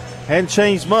quarter. Hadn't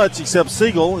changed much, except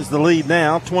Siegel is the lead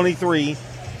now,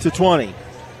 23-20.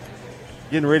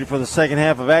 Getting ready for the second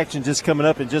half of action just coming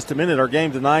up in just a minute. Our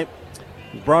game tonight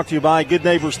is brought to you by Good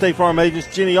Neighbor State Farm agents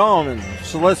Jenny Allman,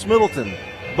 Celeste Middleton,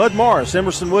 Bud Morris,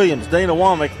 Emerson Williams, Dana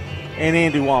Womack, and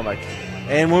Andy Womack.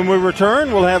 And when we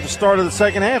return, we'll have the start of the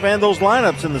second half and those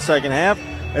lineups in the second half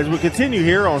as we continue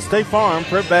here on State Farm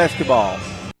Prep Basketball.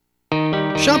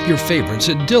 Shop your favorites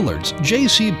at Dillard's,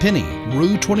 J.C. Penney,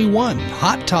 Rue 21,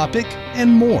 Hot Topic,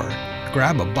 and more.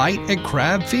 Grab a bite at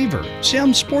Crab Fever,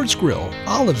 Sam's Sports Grill,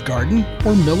 Olive Garden,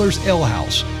 or Miller's Ale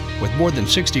House. With more than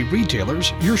 60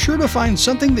 retailers, you're sure to find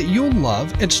something that you'll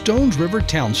love at Stones River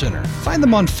Town Center. Find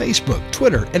them on Facebook,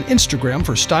 Twitter, and Instagram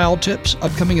for style tips,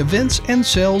 upcoming events, and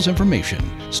sales information.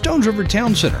 Stones River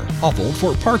Town Center, off Old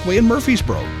Fort Parkway in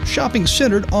Murfreesboro. Shopping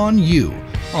centered on you.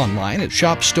 Online at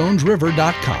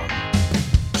shopstonesriver.com.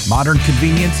 Modern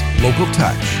convenience, local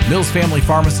touch. Mills Family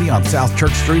Pharmacy on South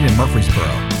Church Street in Murfreesboro.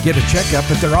 Get a checkup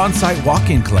at their on-site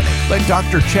walk-in clinic. Let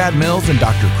Dr. Chad Mills and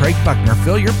Dr. Craig Buckner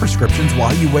fill your prescriptions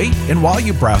while you wait and while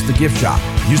you browse the gift shop.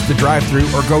 Use the drive-thru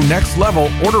or go next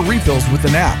level. Order refills with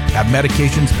an app. Have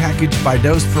medications packaged by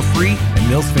dose for free, and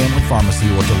Mills Family Pharmacy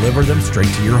will deliver them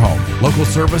straight to your home. Local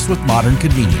service with modern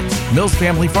convenience. Mills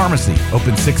Family Pharmacy,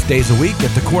 open 6 days a week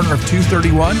at the corner of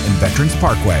 231 and Veterans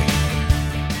Parkway.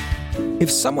 If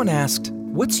someone asked,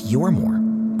 "What's your more?"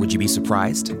 would you be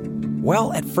surprised?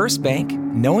 Well, at First Bank,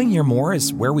 knowing your more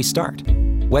is where we start.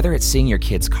 Whether it's seeing your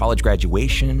kid's college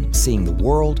graduation, seeing the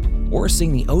world, or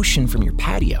seeing the ocean from your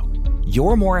patio,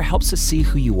 your more helps us see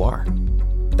who you are.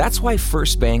 That's why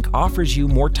First Bank offers you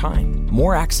more time,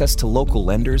 more access to local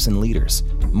lenders and leaders,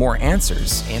 more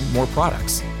answers, and more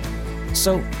products.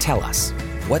 So tell us,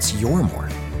 what's your more?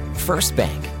 First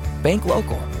Bank. Bank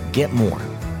local. Get more.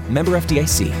 Member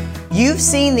FDIC. You've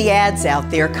seen the ads out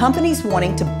there, companies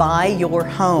wanting to buy your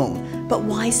home. But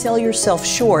why sell yourself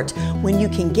short when you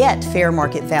can get fair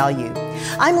market value?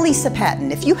 I'm Lisa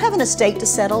Patton. If you have an estate to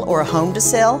settle or a home to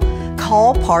sell,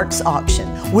 call Parks Auction.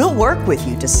 We'll work with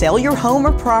you to sell your home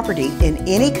or property in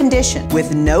any condition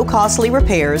with no costly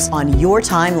repairs on your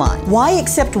timeline. Why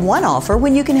accept one offer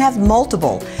when you can have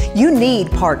multiple? You need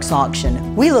Parks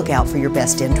Auction. We look out for your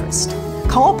best interest.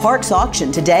 Call Parks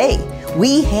Auction today.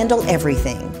 We handle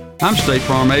everything. I'm State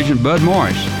Farm Agent Bud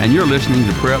Morris, and you're listening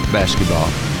to Prep Basketball.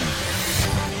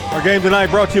 Our game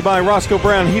tonight brought to you by Roscoe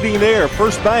Brown Heating and Air,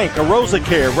 First Bank, Arosa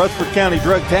Care, Rutherford County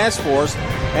Drug Task Force,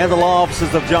 and the law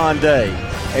offices of John Day.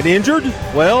 And injured?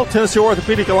 Well, Tennessee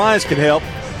Orthopedic Alliance can help.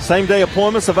 Same-day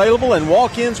appointments available and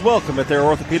walk-ins welcome at their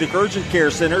orthopedic urgent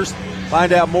care centers.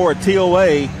 Find out more at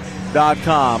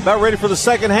TOA.com. About ready for the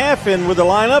second half, and with the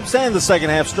lineups and the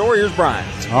second half story, here's Brian.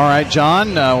 All right,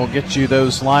 John, we'll get you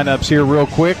those lineups here real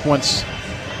quick once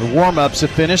the warm-ups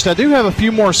have finished. I do have a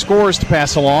few more scores to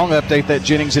pass along. Update that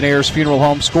Jennings and Ayers Funeral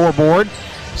Home scoreboard.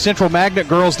 Central Magnet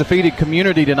girls defeated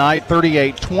Community tonight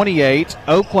 38-28.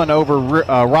 Oakland over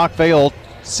Rockvale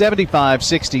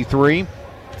 75-63.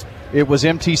 It was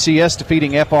MTCS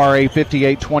defeating FRA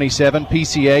 58-27.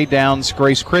 PCA downs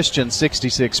Grace Christian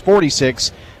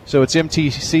 66-46. So it's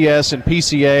MTCS and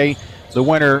PCA. The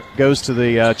winner goes to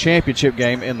the championship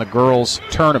game in the girls'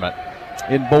 tournament.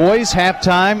 In boys,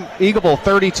 halftime, Eagleville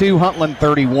 32, Huntland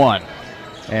 31.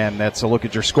 And that's a look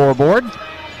at your scoreboard.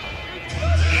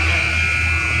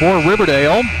 For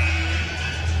Riverdale,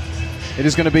 it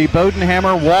is going to be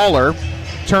Bodenhammer Waller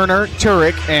Turner,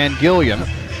 Turek, and Gilliam.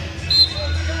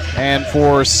 And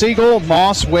for Siegel,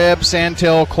 Moss, Webb,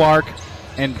 Santel, Clark,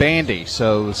 and Bandy.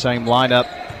 So the same lineup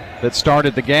that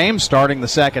started the game, starting the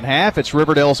second half. It's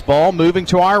Riverdale's ball, moving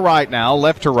to our right now,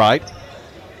 left to right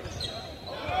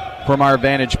from our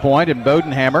vantage point. And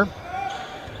Bodenhammer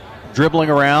dribbling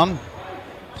around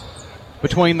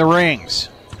between the rings.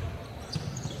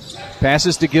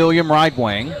 Passes to Gilliam, right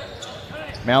wing.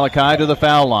 Malachi to the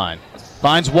foul line.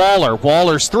 Finds Waller.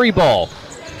 Waller's three ball.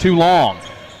 Too long.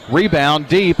 Rebound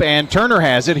deep, and Turner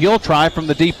has it. He'll try from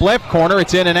the deep left corner.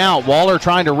 It's in and out. Waller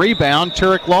trying to rebound.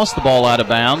 Turek lost the ball out of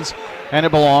bounds, and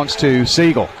it belongs to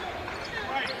Siegel.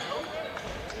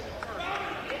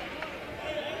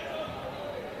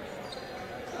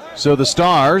 So the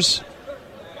Stars,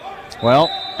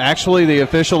 well, actually the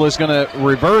official is going to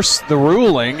reverse the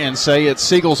ruling and say it's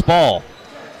Siegel's ball.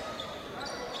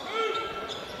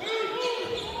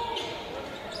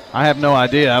 I have no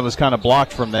idea. I was kind of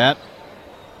blocked from that.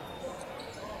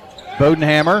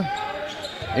 Bodenhammer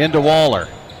into Waller.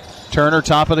 Turner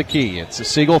top of the key. It's a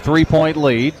Siegel 3-point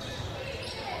lead.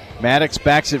 Maddox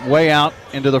backs it way out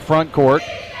into the front court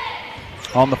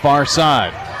on the far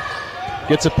side.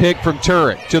 Gets a pick from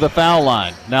Turek to the foul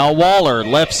line. Now Waller,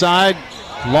 left side,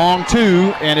 long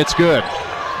two, and it's good.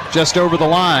 Just over the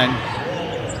line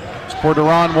for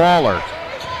Deron Waller.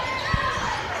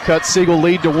 Cuts Siegel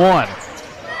lead to 1.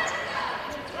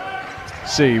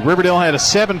 See, Riverdale had a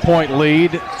 7-point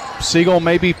lead. Siegel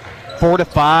maybe 4 to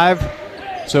 5.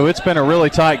 So it's been a really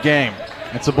tight game.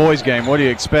 It's a boys' game. What do you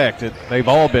expect? They've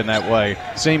all been that way,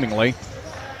 seemingly.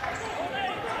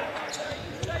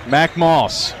 Mac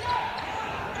Moss,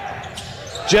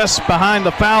 just behind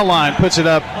the foul line, puts it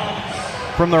up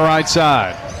from the right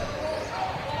side.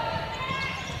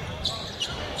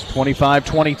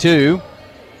 25-22.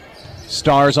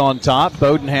 Stars on top.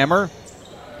 Bodenhammer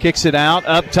kicks it out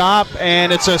up top,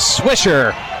 and it's a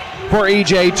swisher for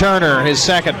E.J. Turner, his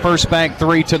second First Bank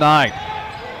 3 tonight.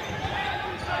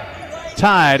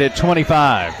 Tied at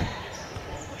 25.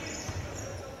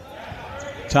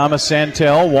 Thomas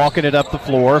Santel walking it up the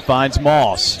floor, finds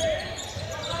Moss.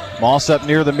 Moss up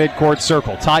near the midcourt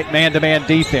circle. Tight man-to-man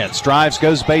defense. Drives,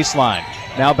 goes baseline.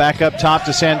 Now back up top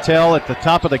to Santel at the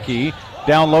top of the key.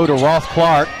 Down low to Roth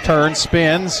Clark. Turns,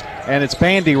 spins, and it's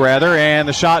Bandy rather, and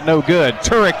the shot no good.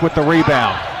 Turek with the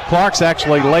rebound. Clark's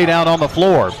actually laid out on the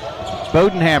floor.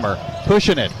 Bodenhammer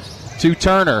pushing it to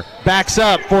Turner. Backs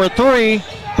up for a three.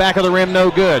 Back of the rim, no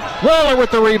good. Waller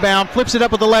with the rebound. Flips it up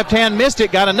with the left hand. Missed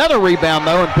it. Got another rebound,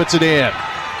 though, and puts it in.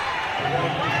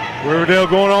 Riverdale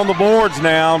going on the boards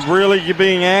now. Really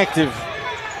being active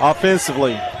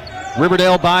offensively.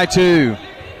 Riverdale by 2.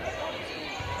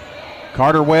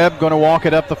 Carter Webb going to walk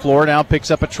it up the floor. Now picks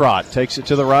up a trot. Takes it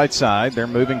to the right side. They're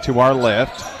moving to our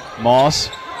left. Moss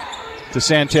to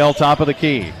Santel, top of the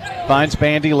key. Finds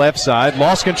Bandy left side.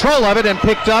 Lost control of it and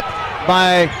picked up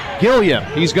by Gilliam.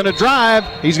 He's going to drive.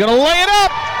 He's going to lay it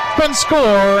up and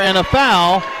score, and a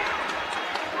foul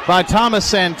by Thomas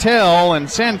Santel. And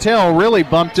Santel really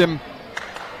bumped him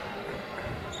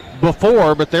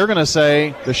before, but they're going to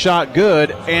say the shot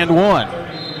good and one.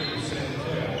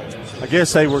 I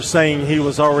guess they were saying he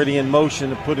was already in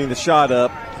motion of putting the shot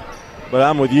up, but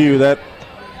I'm with you. That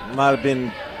might have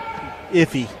been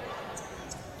iffy.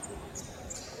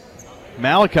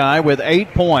 Malachi with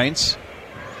 8 points.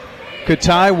 Could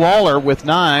tie Waller with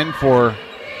 9 for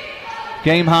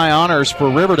game-high honors for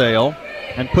Riverdale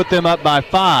and put them up by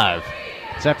 5.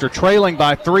 It's after trailing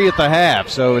by 3 at the half,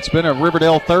 so it's been a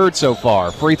Riverdale third so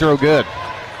far. Free throw good.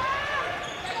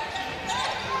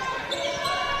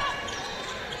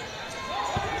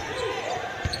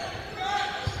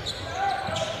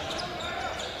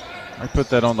 I put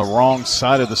that on the wrong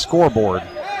side of the scoreboard.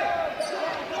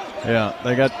 Yeah,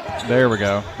 there we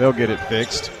go. They'll get it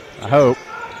fixed, I hope.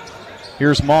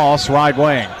 Here's Moss, right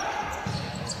wing.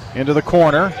 Into the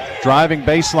corner. Driving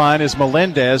baseline is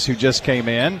Melendez, who just came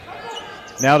in.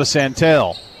 Now to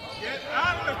Santel.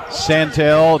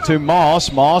 Santel to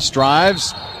Moss. Moss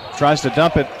drives, tries to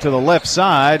dump it to the left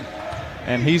side,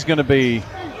 and he's going to be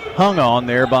hung on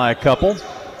there by a couple.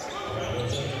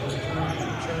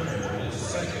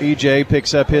 EJ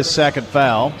picks up his second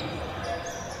foul.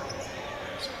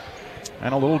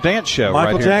 And a little dance show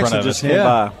Michael right here Jackson in front of us. just came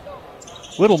by.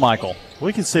 Little Michael.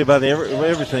 We can see about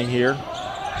everything here.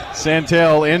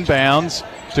 Santel inbounds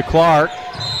to Clark.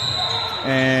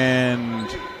 And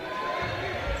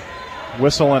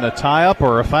whistle and a tie-up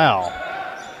or a foul?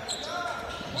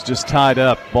 It's just tied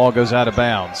up. Ball goes out of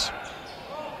bounds.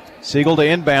 Siegel to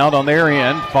inbound on their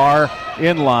end. Far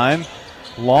in line.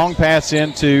 Long pass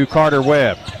into Carter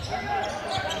Webb.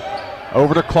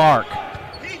 Over to Clark.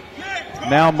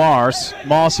 Now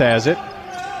Moss has it.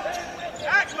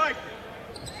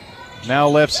 Now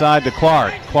left side to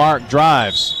Clark. Clark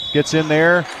drives, gets in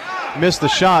there, missed the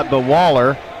shot, but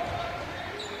Waller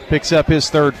picks up his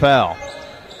third foul.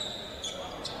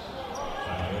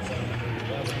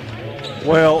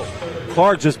 Well,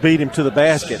 Clark just beat him to the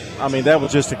basket. I mean, that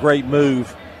was just a great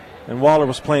move, and Waller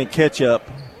was playing catch-up.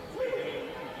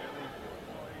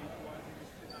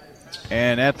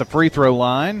 And at the free throw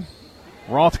line,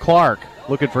 Roth Clark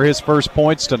looking for his first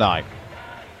points tonight.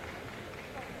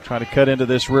 Trying to cut into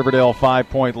this Riverdale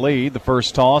 5-point lead. The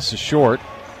first toss is short.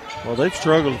 Well, they've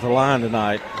struggled at the line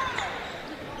tonight.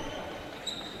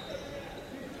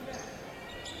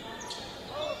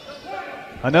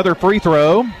 Another free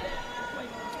throw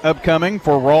upcoming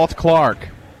for Roth Clark.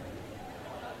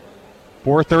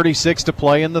 4:36 to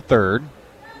play in the third.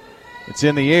 It's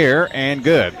in the air and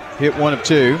good. Hit one of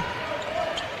two.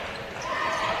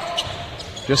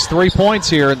 Just 3 points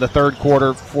here in the third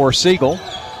quarter for Siegel.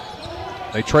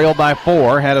 They trailed by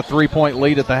 4, had a 3-point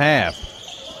lead at the half.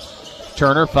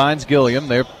 Turner finds Gilliam.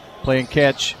 They're playing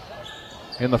catch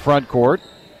in the front court.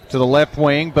 To the left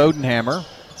wing, Bodenhammer.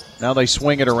 Now they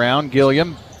swing it around.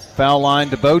 Gilliam, foul line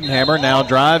to Bodenhammer. Now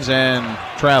drives and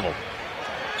traveled.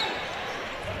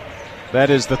 That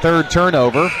is the third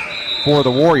turnover for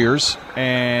the Warriors.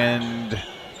 And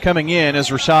coming in is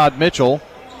Rashad Mitchell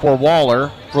for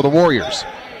Waller for the Warriors.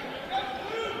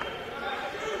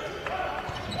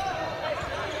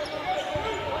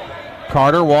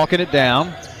 Carter walking it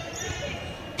down.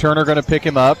 Turner going to pick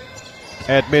him up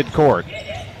at midcourt.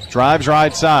 Drives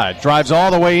right side. Drives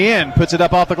all the way in. Puts it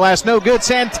up off the glass. No good.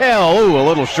 Santel. Ooh, a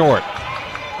little short.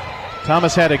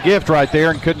 Thomas had a gift right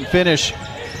there and couldn't finish.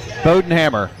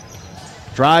 Bodenhammer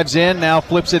drives in. Now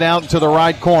flips it out into the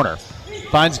right corner.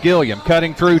 Finds Gilliam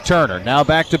cutting through Turner. Now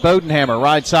back to Bodenhammer.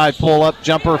 Right side pull up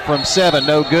jumper from 7.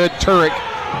 No good. Turek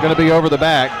going to be over the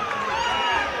back.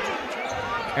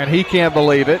 And he can't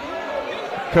believe it.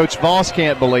 Coach Voss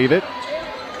can't believe it.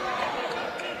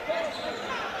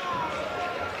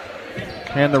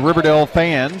 And the Riverdale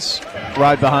fans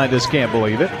right behind us can't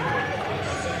believe it.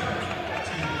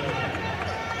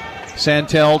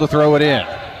 Santel to throw it in.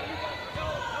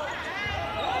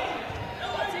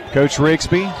 Coach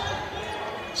Rigsby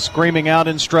screaming out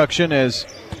instruction as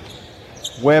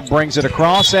Webb brings it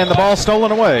across, and the ball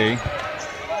stolen away.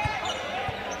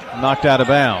 Knocked out of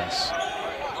bounds.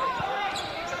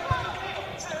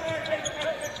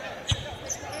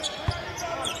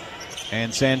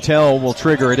 And Santel will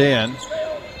trigger it in.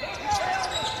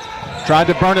 Tried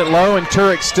to burn it low, and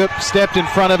Turek stepped in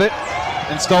front of it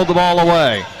and stole the ball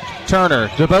away. Turner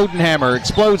to Bodenhammer,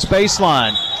 explodes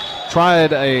baseline.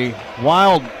 Tried a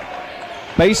wild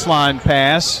baseline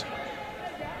pass,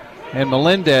 and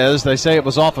Melendez, they say it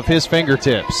was off of his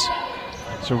fingertips.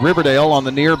 So Riverdale on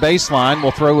the near baseline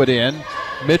will throw it in.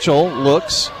 Mitchell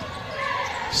looks,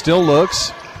 still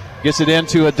looks, gets it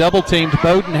into a double-teamed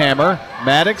Bodenhammer.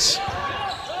 Maddox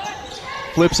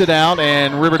flips it out,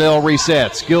 and Riverdale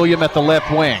resets. Gilliam at the left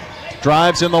wing.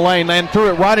 Drives in the lane, and threw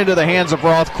it right into the hands of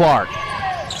Roth Clark.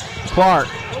 Clark,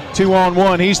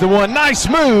 2-on-1. He's the one. Nice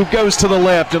move. Goes to the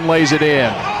left and lays it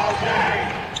in.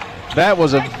 That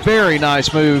was a very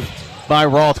nice move by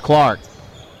Roth Clark.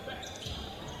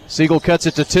 Siegel cuts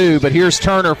it to 2, but here's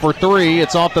Turner for 3.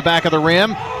 It's off the back of the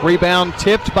rim. Rebound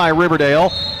tipped by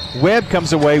Riverdale. Webb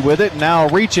comes away with it. Now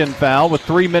a reach-in foul with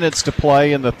 3 minutes to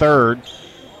play in the third.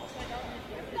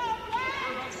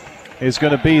 Is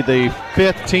going to be the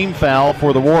 5th team foul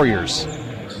for the Warriors.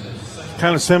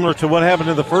 Kind of similar to what happened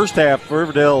in the first half.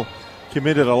 Riverdale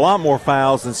committed a lot more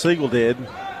fouls than Siegel did.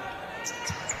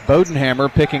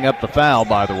 Bodenhammer picking up the foul,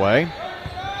 by the way.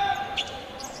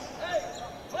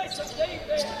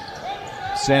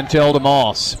 Santel to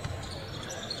Moss.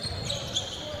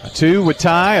 A 2 would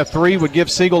tie, a 3 would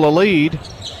give Siegel a lead,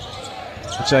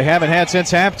 which they haven't had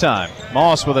since halftime.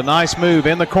 Moss with a nice move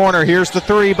in the corner. Here's the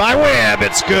 3 by Webb.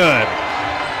 It's good.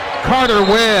 Carter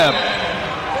Webb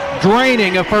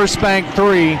draining a First Bank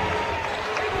 3.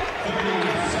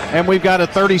 And we've got a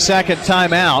 30-second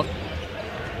timeout.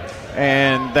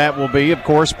 And that will be, of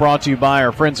course, brought to you by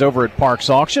our friends over at Parks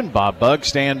Auction. Bob Bugg,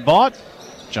 Stan Vaught,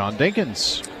 John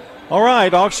Dinkins. All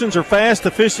right, auctions are fast,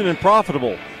 efficient, and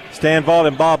profitable. Stan Vaught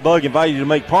and Bob Bugg invite you to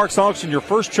make Parks Auction your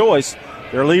first choice.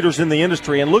 They're leaders in the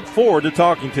industry and look forward to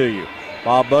talking to you.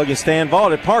 Bob Bugg and Stan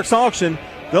Vaught at Parks Auction.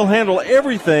 They'll handle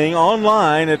everything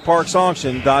online at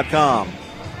parksauction.com.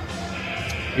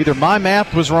 Either my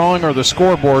math was wrong or the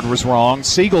scoreboard was wrong.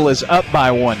 Siegel is up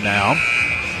by 1 now.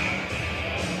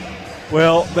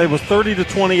 Well, they was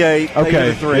 30-28.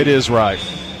 Okay, it is right.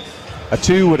 A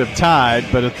 2 would have tied,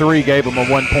 but a 3 gave them a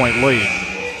 1-point lead.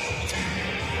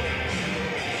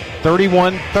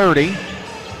 31-30.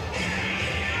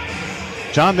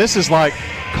 John, this is like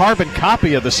carbon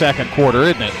copy of the second quarter,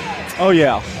 isn't it? Oh,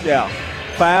 yeah.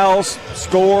 Fouls,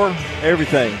 score,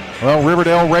 everything. Well,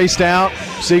 Riverdale raced out.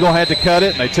 Siegel had to cut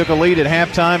it, and they took a lead at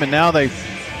halftime, and now they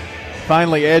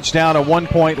finally edged out a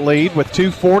 1-point lead with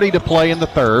 2:40 to play in the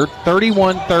third.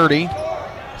 31-30,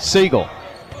 Siegel.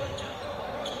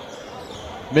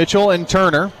 Mitchell and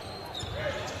Turner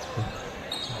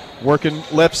working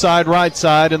left side, right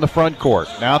side in the front court.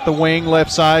 Now at the wing,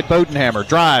 left side, Bodenhammer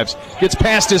drives, gets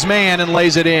past his man and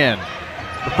lays it in.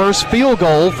 The first field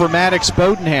goal for Maddox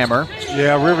Bodenhammer.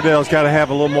 Yeah, Riverdale's got to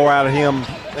have a little more out of him,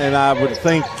 and I would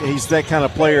think he's that kind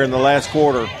of player in the last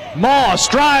quarter. Moss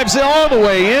drives it all the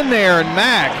way in there, and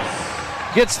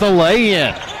Mack gets the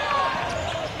lay-in.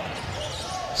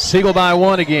 Siegel by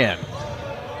one again.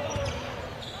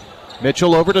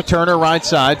 Mitchell over to Turner, right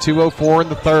side, 2:04 in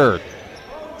the third.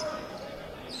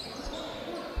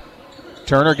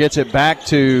 Turner gets it back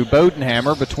to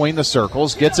Bodenhammer between the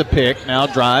circles, gets a pick, now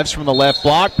drives from the left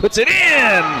block, puts it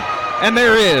in, and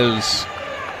there is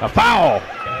a foul.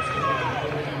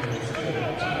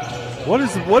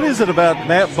 What is it about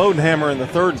Matt Bodenhammer in the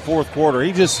third and fourth quarter?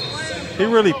 He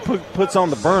really puts on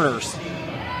the burners.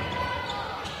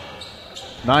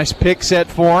 Nice pick set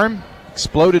for him,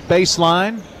 exploded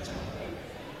baseline.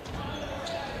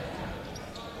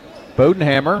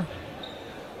 Bodenhammer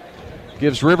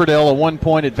gives Riverdale a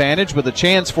 1-point advantage with a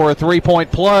chance for a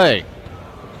 3-point play.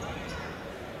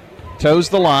 Toes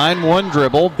the line, one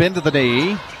dribble, bend to the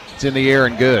knee. It's in the air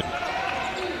and good.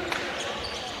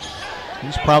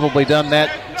 He's probably done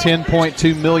that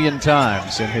 10.2 million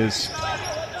times in his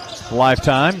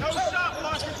lifetime.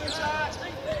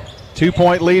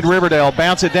 2-point lead, Riverdale.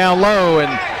 Bounce it down low, and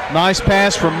nice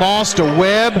pass from Moss to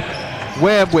Webb.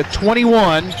 Webb with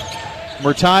 21.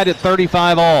 We're tied at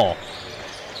 35 all.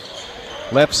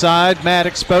 Left side,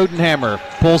 Maddox Bodenhammer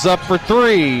pulls up for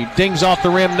three. Dings off the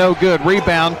rim, no good.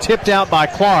 Rebound tipped out by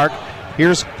Clark.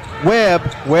 Here's Webb.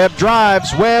 Webb drives.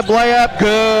 Webb layup,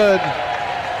 good.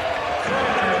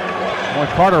 Boy,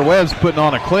 Carter Webb's putting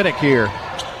on a clinic here.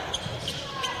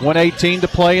 1:18 to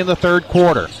play in the third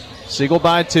quarter. Siegel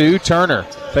by two. Turner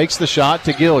fakes the shot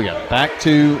to Gilliam. Back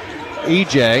to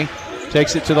EJ.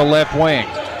 Takes it to the left wing.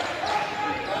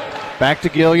 Back to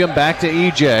Gilliam. Back to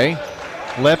EJ.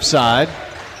 Left side.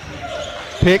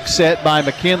 Pick set by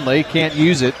McKinley. Can't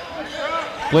use it.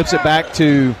 Flips it back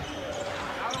to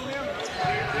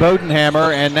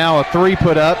Bodenhammer. And now a three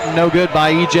put up. No good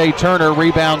by EJ Turner.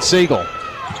 Rebound Siegel.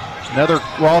 Another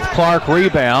Roth Clark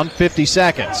rebound. 50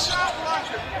 seconds.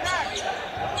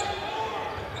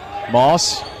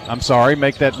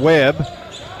 Make that Webb.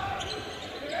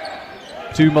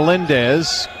 To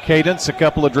Melendez. Cadence, a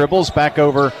couple of dribbles. Back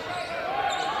over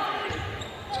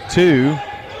to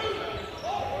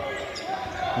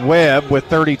Webb with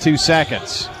 32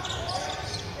 seconds.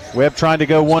 Webb trying to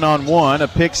go one-on-one. A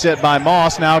pick set by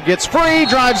Moss. Now gets free.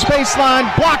 Drives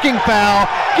baseline. Blocking foul.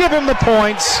 Give him the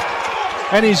points.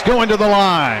 And he's going to the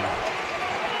line.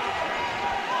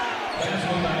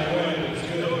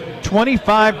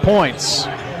 25 points.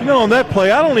 You know, on that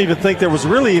play, I don't even think there was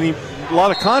really a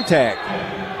lot of contact.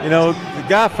 You know, the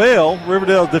guy fell.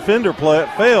 Riverdale defender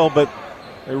fell, but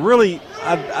it really,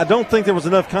 I don't think there was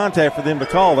enough contact for them to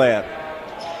call that.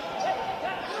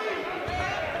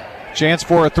 Chance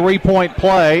for a 3-point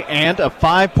play and a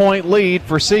 5-point lead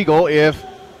for Siegel if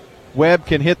Webb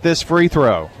can hit this free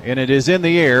throw. And it is in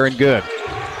the air and good.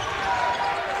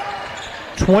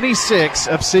 26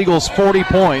 of Siegel's 40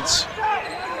 points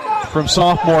from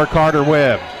sophomore Carter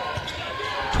Webb.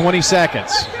 20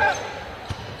 seconds.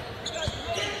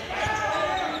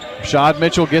 Rashad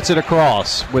Mitchell gets it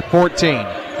across with 14,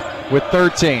 with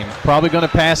 13. Probably going to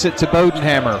pass it to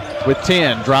Bodenhammer with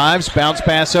 10. Drives, bounce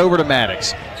pass over to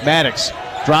Maddox. Maddox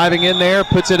driving in there,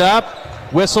 puts it up.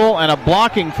 Whistle and a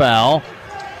blocking foul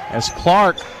as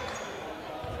Clark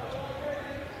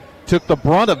took the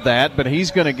brunt of that, but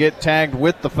he's going to get tagged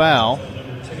with the foul.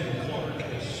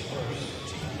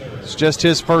 It's just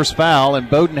his first foul, and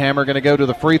Bodenhammer going to go to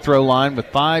the free throw line with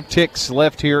 5 ticks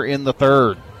left here in the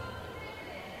third.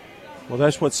 Well,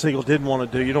 that's what Siegel didn't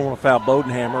want to do. You don't want to foul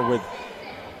Bodenhammer with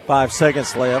 5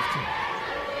 seconds left.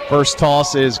 First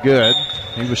toss is good.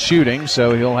 He was shooting,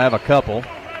 so he'll have a couple.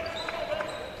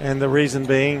 And the reason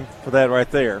being for that right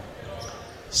there.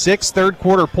 6 third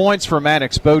quarter points for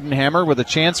Maddox Bodenhammer with a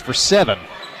chance for 7.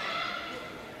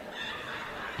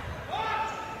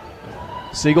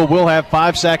 Siegel will have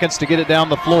 5 seconds to get it down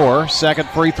the floor. Second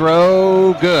free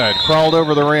throw, good. Crawled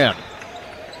over the rim.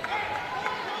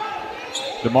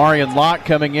 Demarion Locke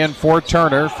coming in for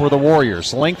Turner for the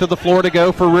Warriors. Length of the floor to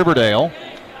go for Riverdale.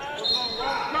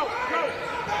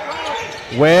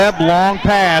 Webb, long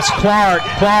pass. Clark.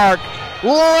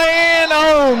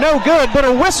 And no good, but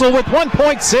a whistle with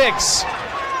 1.6.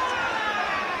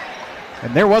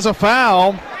 And there was a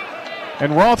foul.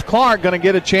 And Roth Clark going to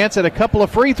get a chance at a couple of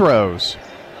free throws.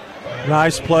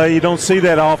 Nice play. You don't see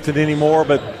that often anymore,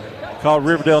 but caught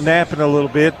Riverdale napping a little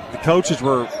bit. The coaches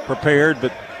were prepared,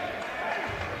 but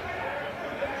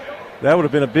that would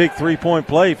have been a big three-point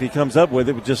play if he comes up with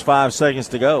it with just 5 seconds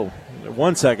to go.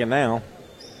 1 second now.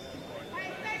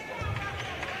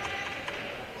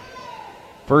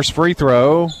 First free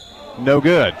throw, no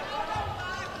good.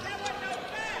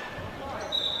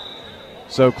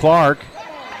 So Clark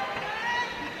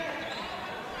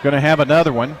going to have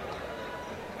another one.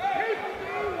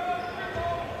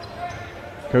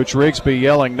 Coach Rigsby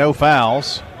yelling no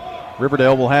fouls.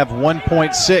 Riverdale will have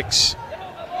 1.6.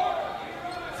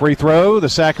 Free throw, the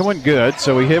second one, good.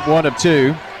 So he hit 1 of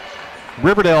 2.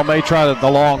 Riverdale may try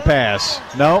the long pass.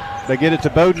 Nope, they get it to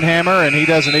Bodenhammer, and he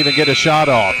doesn't even get a shot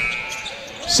off.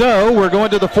 So we're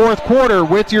going to the fourth quarter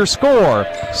with your score.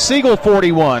 Siegel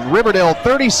 41, Riverdale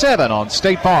 37 on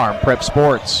State Farm Prep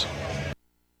Sports.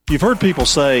 You've heard people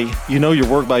say, you know your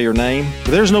work by your name,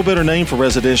 but there's no better name for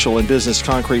residential and business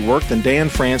concrete work than Dan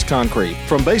France Concrete.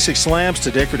 From basic slabs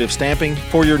to decorative stamping,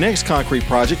 for your next concrete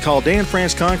project, call Dan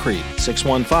France Concrete,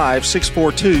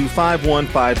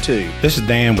 615-642-5152. This is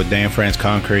Dan with Dan France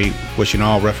Concrete, wishing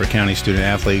all Rutherford County student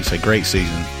athletes a great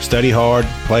season. Study hard,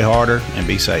 play harder, and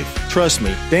be safe. Trust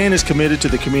me, Dan is committed to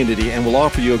the community and will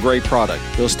offer you a great product.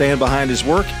 He'll stand behind his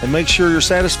work and make sure you're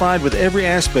satisfied with every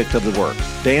aspect of the work.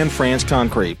 Dan France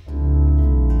Concrete.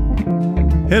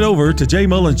 Head over to J.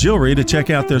 Mullins Jewelry to check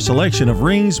out their selection of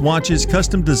rings, watches,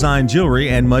 custom designed jewelry,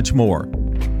 and much more.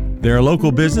 They're a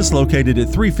local business located at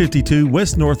 352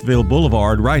 West Northville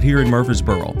Boulevard right here in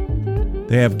Murfreesboro.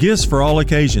 They have gifts for all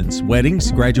occasions,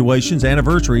 weddings, graduations,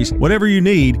 anniversaries, whatever you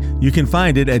need, you can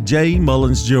find it at J.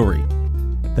 Mullins Jewelry.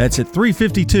 That's at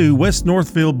 352 West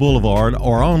Northville Boulevard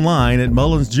or online at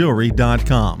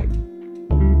mullinsjewelry.com.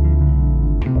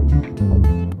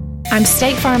 I'm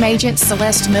State Farm Agent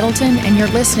Celeste Middleton, and you're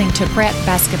listening to Prep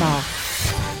Basketball.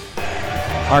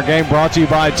 Our game brought to you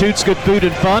by Toots Good Food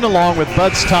and Fun, along with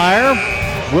Bud's Tire,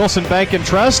 Wilson Bank and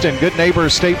Trust, and good neighbor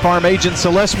State Farm Agent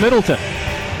Celeste Middleton.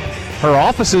 Her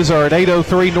offices are at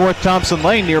 803 North Thompson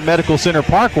Lane near Medical Center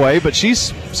Parkway, but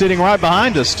she's sitting right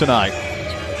behind us tonight.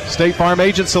 State Farm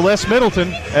Agent Celeste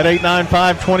Middleton at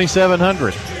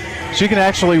 895-2700. She can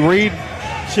actually read.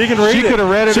 She can read it. She could have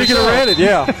read it. She could have read it,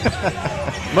 yeah.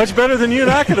 Much better than you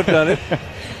and I could have done it.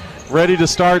 Ready to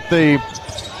start the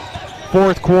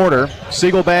fourth quarter.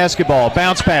 Siegel basketball.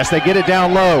 Bounce pass. They get it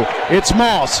down low. It's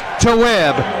Moss to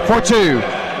Webb for 2.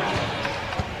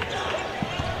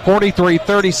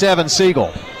 43-37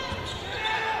 Siegel.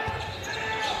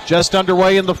 Just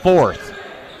underway in the fourth.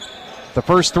 The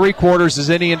first 3 quarters is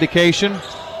any indication.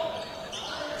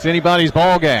 It's anybody's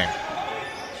ball game.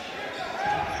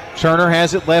 Turner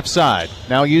has it left side.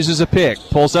 Now uses a pick.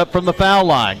 Pulls up from the foul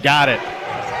line. Got it.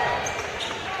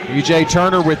 UJ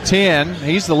Turner with 10.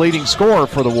 He's the leading scorer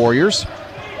for the Warriors.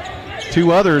 3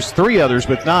 others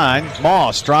with 9.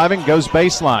 Moss driving, goes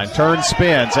baseline. Turns,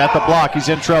 spins. At the block, he's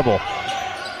in trouble.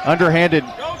 Underhanded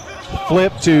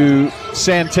flip to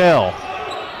Santel.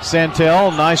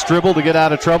 Santel, nice dribble to get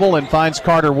out of trouble and finds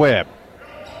Carter Webb.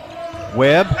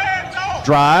 Webb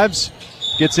drives,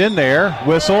 gets in there.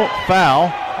 Whistle,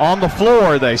 foul. On the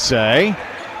floor, they say.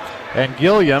 And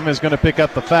Gilliam is going to pick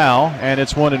up the foul, and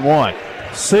it's 1-1.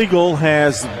 Siegel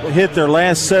has hit their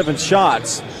last 7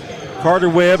 shots. Carter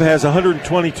Webb has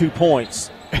 122 points.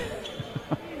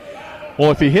 Well,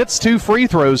 if he hits 2 free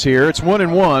throws here, it's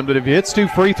 1-1, but if he hits 2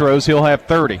 free throws, he'll have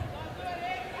 30.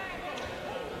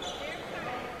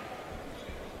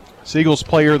 Siegel's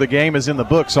player of the game is in the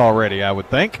books already, I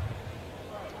would think.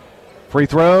 Free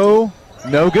throw,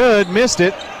 no good, missed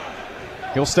it.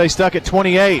 He'll stay stuck at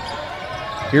 28.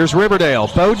 Here's Riverdale.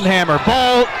 Bodenhammer.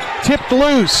 Ball tipped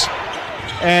loose.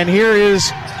 And here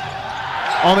is,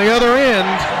 on the other end,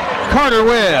 Carter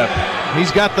Webb.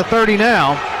 He's got the 30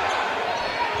 now.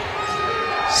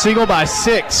 Siegel by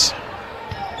 6.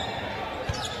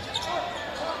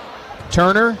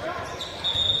 Turner,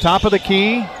 top of the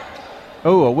key.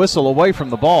 Oh, a whistle away from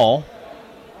the ball.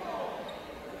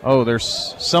 Oh,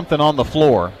 there's something on the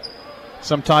floor.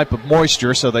 Some type of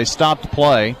moisture, so they stopped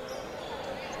play.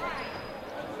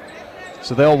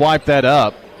 So they'll wipe that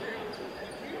up.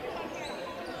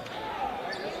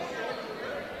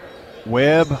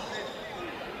 Webb.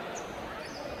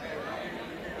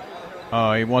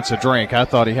 Oh, he wants a drink. I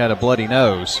thought he had a bloody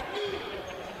nose.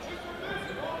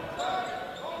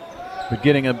 But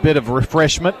getting a bit of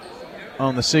refreshment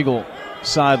on the Siegel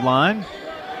sideline.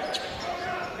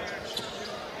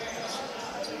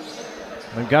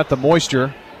 They've got the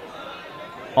moisture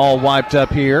all wiped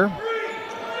up here.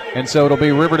 And so it'll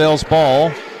be Riverdale's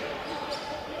ball.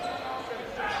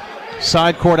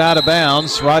 Side court out of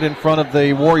bounds right in front of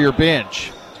the Warrior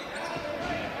bench.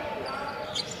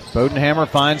 Bodenhammer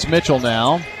finds Mitchell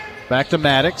now. Back to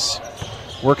Maddox.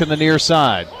 Working the near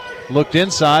side. Looked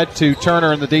inside to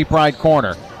Turner in the deep right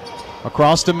corner.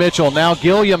 Across to Mitchell. Now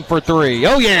Gilliam for three.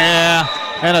 Oh, yeah!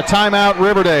 And a timeout,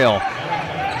 Riverdale.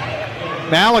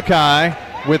 Malachi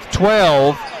with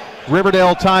 12.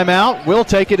 Riverdale timeout. We'll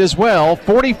take it as well.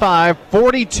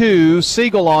 45-42.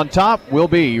 Siegel on top. We'll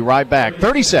be right back.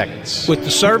 30 seconds. With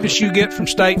the service you get from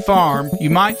State Farm,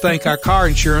 you might think our car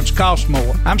insurance costs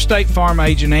more. I'm State Farm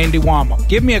agent Andy Wama.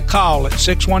 Give me a call at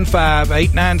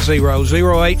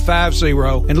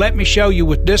 615-890-0850 and let me show you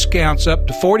with discounts up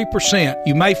to 40%.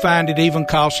 You may find it even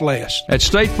costs less. At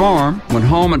State Farm, when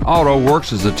home and auto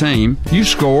works as a team, you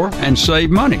score and save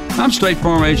money. I'm State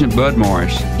Farm agent Bud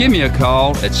Morris. Give me a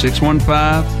call at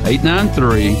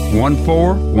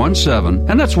 615-893-1417,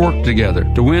 and let's work together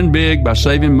to win big by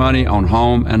saving money on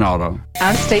home and auto.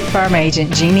 I'm State Farm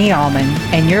agent Jeannie Allman,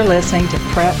 and you're listening to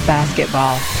Prep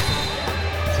Basketball.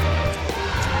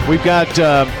 We've got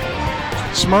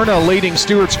Smyrna leading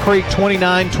Stewart's Creek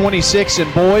 29-26 in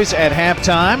boys at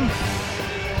halftime.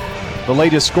 The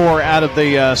latest score out of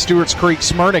the Stewart's Creek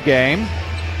Smyrna game.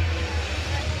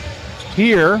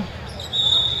 Here,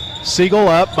 Siegel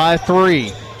up by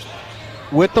 3.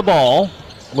 With the ball,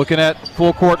 looking at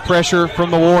full court pressure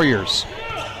from the Warriors.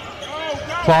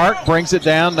 Clark brings it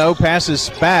down, no, passes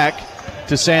back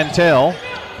to Santel.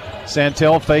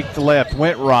 Santel faked the left,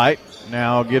 went right,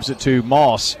 now gives it to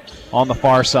Moss on the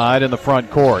far side in the front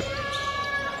court.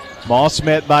 Moss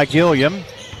met by Gilliam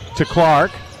to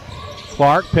Clark.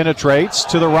 Clark penetrates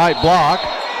to the right block,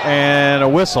 and a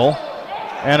whistle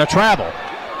and a travel.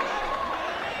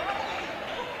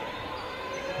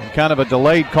 Kind of a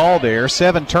delayed call there.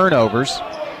 7 turnovers.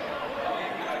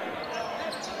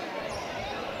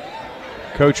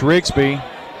 Coach Rigsby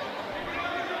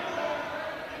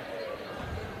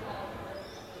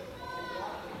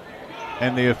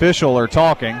and the official are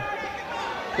talking.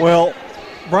 Well,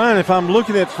 Brian, if I'm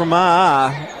looking at it from my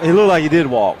eye, it looked like he did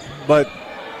walk, but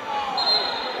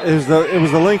it was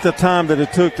the length of time that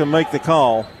it took to make the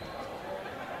call.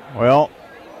 Well,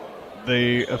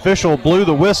 the official blew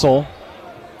the whistle.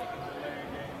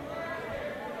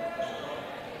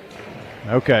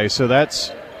 Okay, so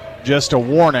that's just a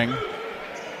warning,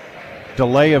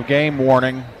 delay of game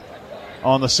warning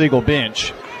on the Siegel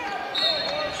bench.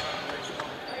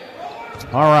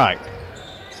 All right.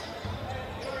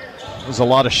 It was a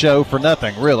lot of show for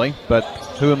nothing, really, but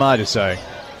who am I to say?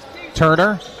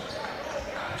 Turner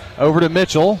over to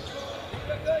Mitchell.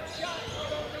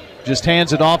 Just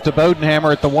hands it off to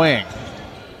Bodenhammer at the wing.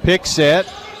 Pick set.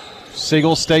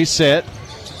 Siegel stays set.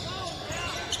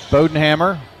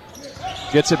 Bodenhammer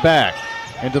gets it back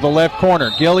into the left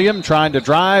corner. Gilliam trying to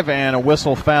drive, and a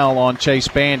whistle foul on Chase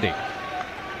Bandy.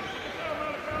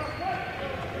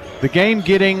 The game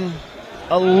getting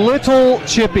a little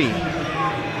chippy.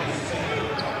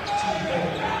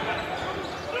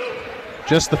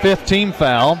 Just the 5th team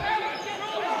foul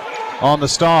on the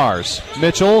Stars.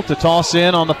 Mitchell to toss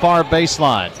in on the far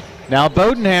baseline. Now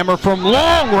Bodenhammer from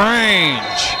long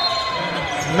range.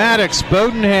 Maddox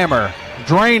Bodenhammer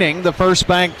draining the First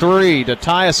Bank 3 to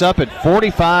tie us up at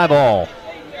 45 all.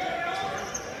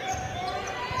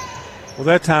 Well,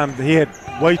 that time he had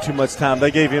way too much time.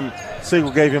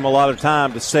 Siegel gave him a lot of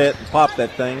time to set and pop that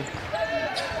thing.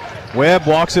 Webb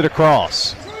walks it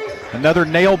across. Another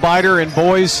nail biter in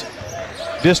boys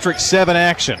District 7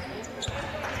 action.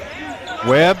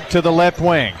 Webb to the left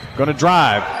wing. Going to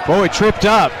drive. Boy, tripped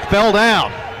up, fell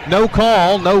down. No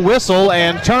call, no whistle,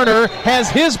 and Turner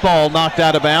has his ball knocked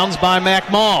out of bounds by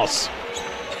Mac Moss.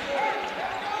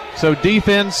 So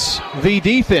defense v.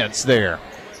 defense there.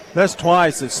 That's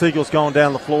twice that Siegel's gone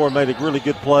down the floor and made a really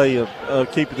good play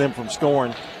of keeping them from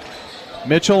scoring.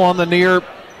 Mitchell on the near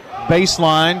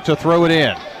baseline to throw it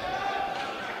in.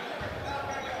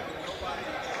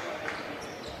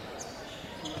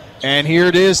 And here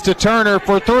it is to Turner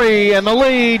for 3, and the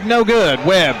lead, no good.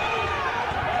 Webb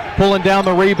pulling down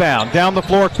the rebound, down the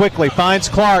floor quickly, finds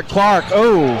Clark. Clark,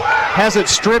 has it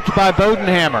stripped by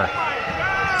Bodenhammer.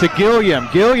 To Gilliam.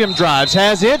 Gilliam drives,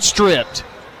 has it stripped.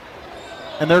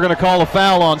 And they're going to call a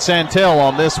foul on Santel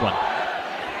on this one.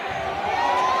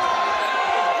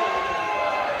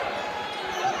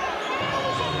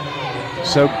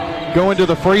 So going to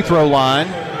the free throw line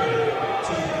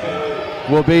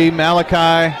will be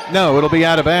Malachi. No, it'll be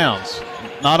out of bounds.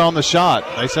 Not on the shot.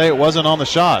 They say it wasn't on the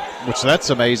shot, which that's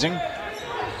amazing.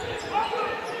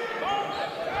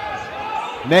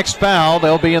 Next foul,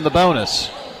 they'll be in the bonus.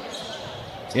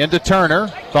 Into Turner.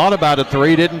 Thought about a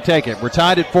three, didn't take it. We're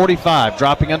tied at 45,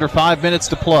 dropping under 5 minutes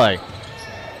to play.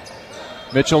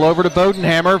 Mitchell over to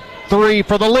Bodenhammer. Three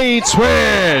for the lead.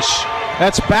 Swish!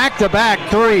 That's back-to-back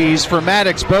threes for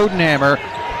Maddox Bodenhammer.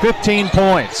 15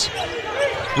 points.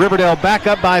 Riverdale back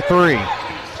up by 3.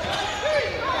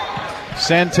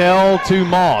 Santel to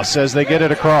Moss as they get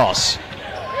it across.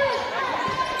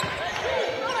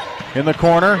 In the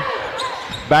corner.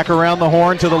 Back around the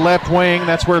horn to the left wing.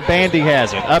 That's where Bandy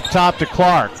has it. Up top to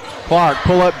Clark. Clark,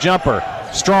 pull-up jumper.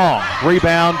 Strong.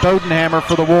 Rebound, Bodenhammer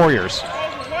for the Warriors.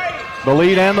 The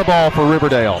lead and the ball for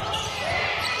Riverdale.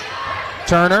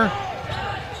 Turner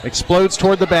explodes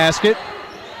toward the basket.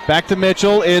 Back to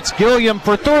Mitchell. It's Gilliam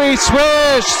for 3.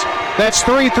 Swish! That's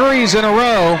 3 threes in a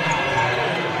row.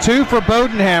 2 for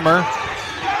Bodenhammer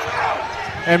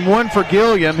and 1 for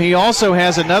Gilliam. He also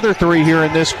has another 3 here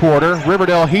in this quarter.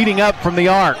 Riverdale heating up from the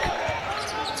arc.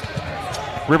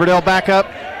 Riverdale back up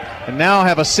and now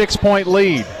have a 6-point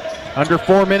lead. Under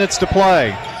 4 minutes to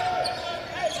play.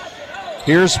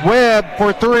 Here's Webb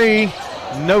for 3.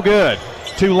 No good.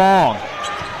 Too long.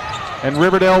 And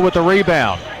Riverdale with the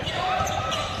rebound.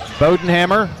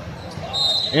 Bodenhammer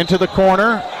into the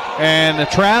corner and a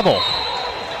travel.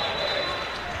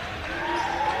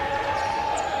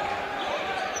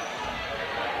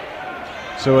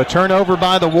 So a turnover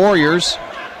by the Warriors.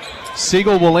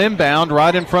 Siegel will inbound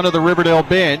right in front of the Riverdale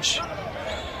bench.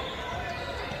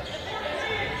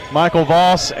 Michael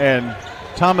Voss and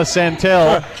Thomas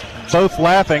Santel both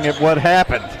laughing at what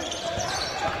happened.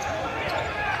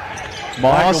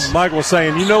 Moss. Michael was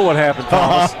saying, you know what happened,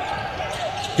 Thomas.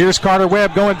 Here's Carter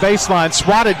Webb going baseline,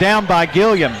 swatted down by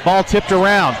Gilliam. Ball tipped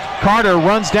around. Carter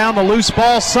runs down the loose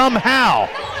ball somehow.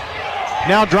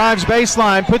 Now drives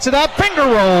baseline, puts it up, finger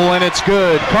roll, and it's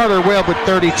good. Carter Webb with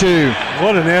 32.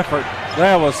 What an effort.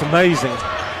 That was amazing.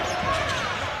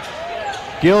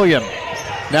 Gilliam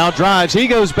now drives. He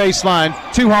goes baseline,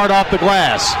 too hard off the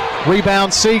glass.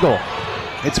 Rebound Siegel.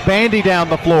 It's Bandy down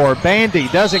the floor. Bandy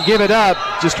doesn't give it up,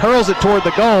 just hurls it toward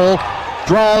the goal.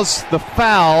 Draws the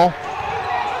foul.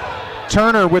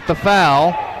 Turner with the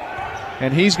foul,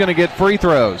 and he's going to get free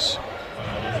throws.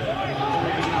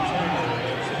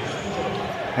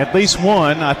 At least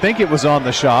one. I think it was on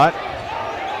the shot.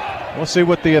 We'll see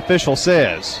what the official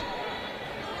says.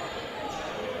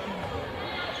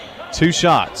 2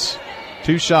 shots.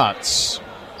 2 shots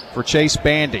for Chase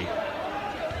Bandy.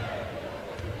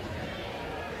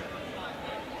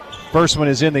 First one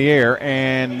is in the air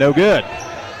and no good.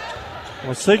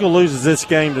 When Siegel loses this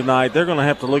game tonight, they're going to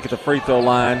have to look at the free throw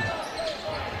line.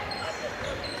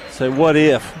 Say, what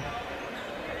if?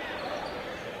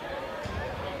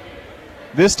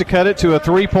 This to cut it to a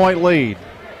 3-point lead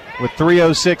with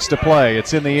 3:06 to play.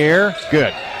 It's in the air.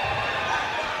 Good.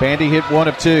 Bandy hit 1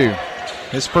 of 2.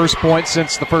 His first point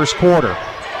since the first quarter.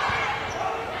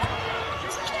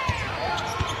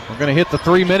 We're going to hit the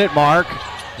 3-minute mark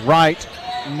right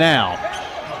now.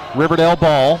 Riverdale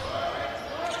ball.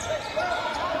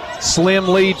 Slim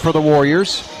lead for the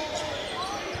Warriors.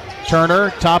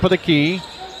 Turner, top of the key.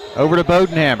 Over to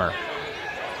Bodenhammer.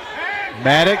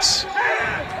 Maddox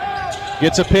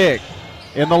gets a pick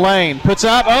in the lane. Puts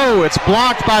up. Oh, it's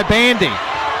blocked by Bandy.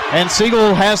 And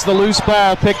Siegel has the loose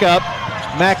ball pick up.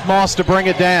 Mac Moss to bring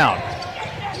it down.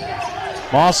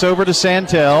 Moss over to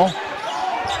Santel.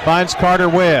 Finds Carter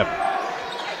Webb.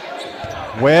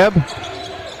 Webb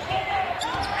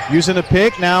using a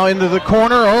pick now into the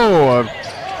corner. Oh, a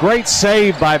great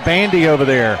save by Bandy over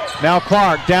there. Now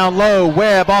Clark down low.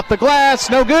 Webb off the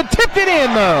glass. No good. Tipped it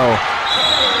in, though.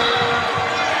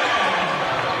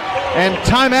 And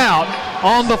timeout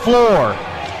on the floor.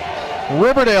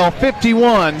 Riverdale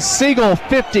 51, Siegel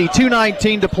 50,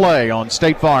 2:19 to play on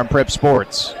State Farm Prep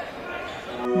Sports.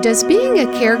 Does being a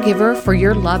caregiver for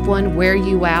your loved one wear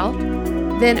you out?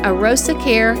 Then Arosa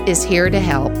Care is here to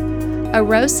help.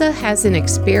 Arosa has an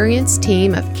experienced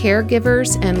team of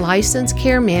caregivers and licensed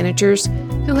care managers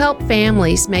who help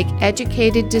families make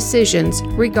educated decisions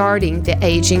regarding the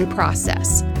aging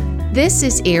process. This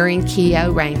is Erin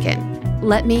Keogh Rankin.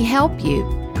 Let me help you.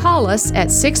 Call us at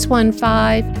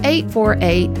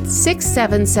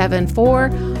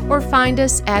 615-848-6774 or find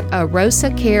us at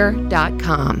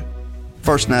arosacare.com.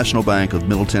 First National Bank of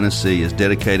Middle Tennessee is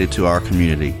dedicated to our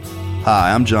community.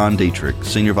 Hi, I'm John Dietrich,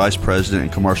 Senior Vice President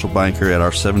and Commercial Banker at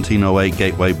our 1708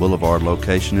 Gateway Boulevard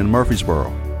location in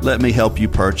Murfreesboro. Let me help you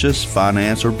purchase,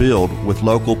 finance, or build with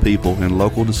local people and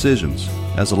local decisions.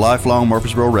 As a lifelong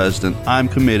Murfreesboro resident, I'm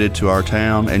committed to our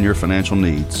town and your financial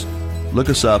needs. Look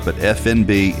us up at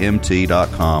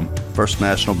fnbmt.com. First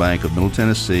National Bank of Middle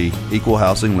Tennessee, Equal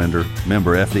Housing Lender,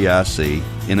 member FDIC,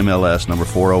 NMLS number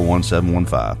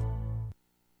 401715.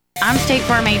 I'm State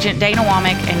Farm Agent Dana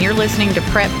Womack, and you're listening to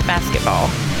Prep Basketball.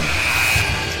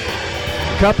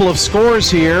 Couple of scores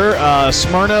here.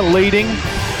 Smyrna leading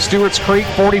Stewart's Creek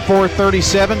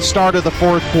 44-37, start of the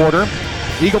fourth quarter.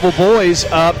 Eagleville boys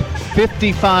up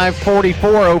 55-44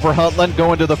 over Huntland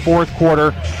going to the fourth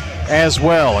quarter as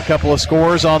well. A couple of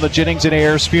scores on the Jennings and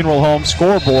Ayers Funeral Home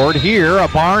scoreboard. Here, a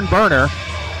barn burner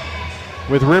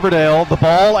with Riverdale the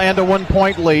ball and a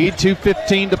 1-point lead.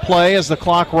 2:15 to play as the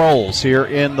clock rolls here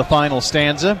in the final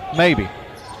stanza. Maybe.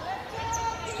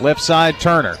 Left side,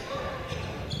 Turner.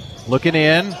 Looking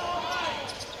in.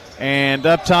 And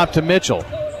up top to Mitchell.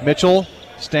 Mitchell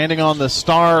standing on the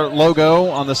star logo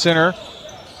on the center.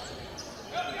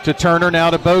 To Turner, now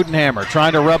to Bodenhammer,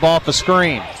 trying to rub off a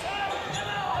screen.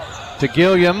 To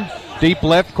Gilliam, deep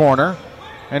left corner.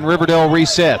 And Riverdale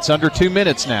resets. Under 2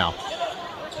 minutes now.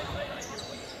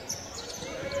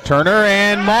 Turner,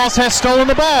 and Moss has stolen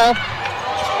the ball.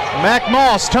 Mac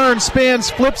Moss turns,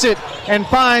 spins, flips it, and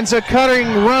finds a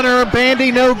cutting runner.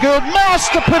 Bandy, no good. Moss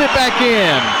to put it back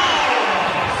in.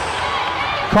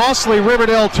 Costly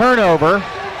Riverdale turnover.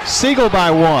 Siegel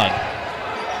by 1.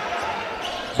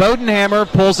 Bodenhammer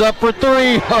pulls up for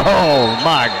 3. Oh,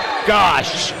 my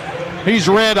gosh. He's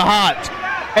red hot.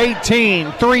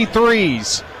 18, 3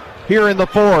 threes here in the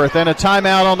fourth, and a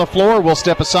timeout on the floor. We'll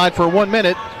step aside for 1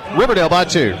 minute. Riverdale by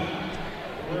 2.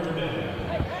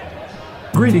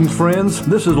 Greetings, friends.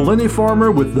 This is Lenny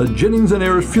Farmer with the Jennings and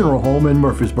Ayers Funeral Home in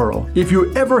Murfreesboro. If you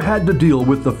ever had to deal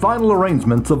with the final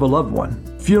arrangements of a loved one,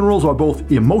 funerals are both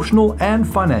emotional and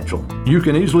financial. You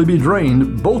can easily be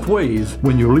drained both ways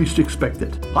when you least expect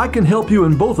it. I can help you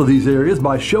in both of these areas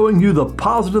by showing you the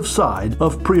positive side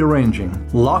of prearranging.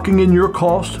 Locking in your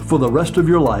cost for the rest of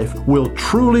your life will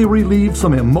truly relieve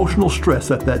some emotional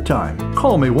stress at that time.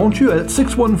 Call me, won't you, at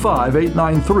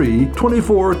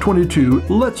 615-893-2422.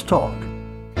 Let's talk.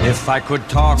 If I could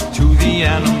talk to the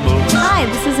animals. Hi,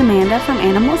 this is Amanda from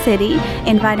Animal City,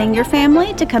 inviting your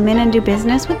family to come in and do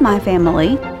business with my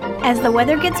family. As the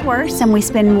weather gets worse and we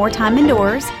spend more time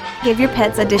indoors, give your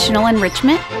pets additional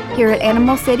enrichment. Here at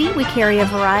Animal City, we carry a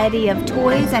variety of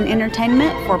toys and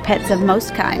entertainment for pets of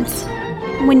most kinds.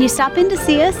 When you stop in to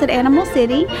see us at Animal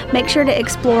City, make sure to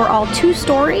explore all 2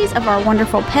 stories of our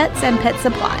wonderful pets and pet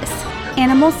supplies.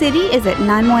 Animal City is at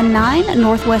 919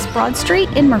 Northwest Broad Street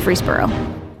in Murfreesboro.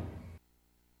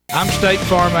 I'm State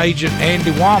Farm Agent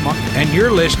Andy Womack, and you're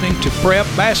listening to Prep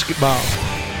Basketball.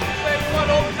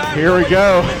 Here we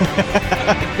go.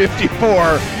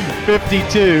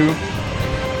 54-52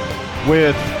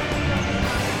 with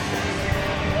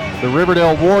the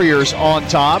Riverdale Warriors on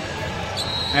top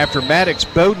after Maddox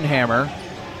Bodenhammer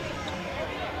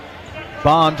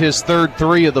bombed his third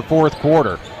 3 of the fourth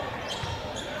quarter.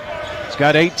 He's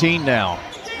got 18 now.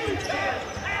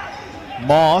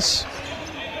 Moss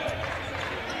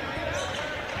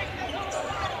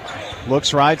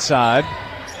looks right side.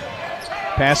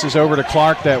 Passes over to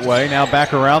Clark that way. Now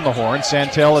back around the horn.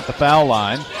 Santel at the foul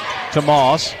line to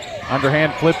Moss.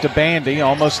 Underhand flip to Bandy.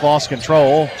 Almost lost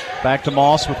control. Back to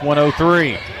Moss with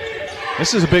 1:03.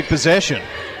 This is a big possession.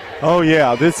 Oh,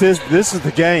 yeah. This is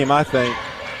the game, I think.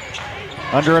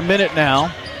 Under a minute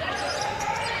now.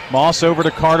 Moss over to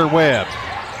Carter Webb.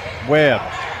 Webb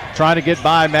trying to get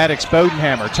by Maddox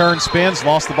Bodenhammer. Turn, spins,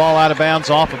 lost the ball out of bounds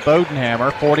off of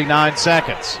Bodenhammer. 49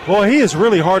 seconds. Boy, he is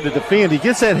really hard to defend. He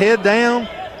gets that head down,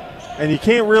 and you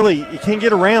can't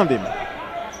get around him.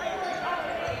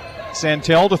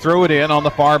 Santel to throw it in on the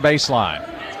far baseline.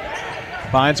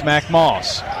 Finds Mac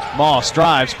Moss. Moss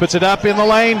drives, puts it up in the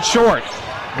lane, short.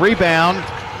 Rebound,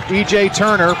 E.J.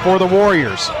 Turner for the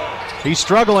Warriors. He's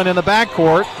struggling in the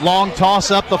backcourt. Long toss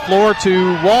up the floor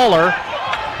to Waller.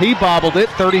 He bobbled it,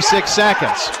 36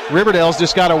 seconds. Riverdale's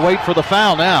just got to wait for the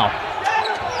foul now.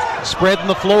 Spreading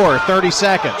the floor, 30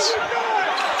 seconds.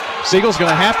 Siegel's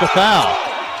going to have to foul.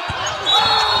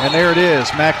 And there it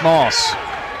is, Mac Moss.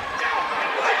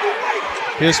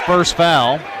 His first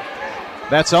foul.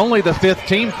 That's only the 5th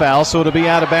team foul, so it'll be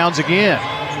out of bounds again.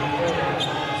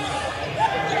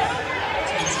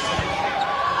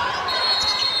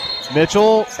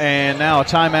 Mitchell, and now a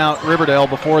timeout, Riverdale,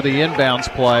 before the inbounds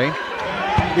play.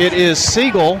 It is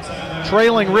Siegel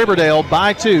trailing Riverdale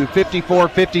by 2,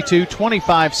 54-52,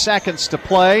 25 seconds to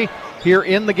play here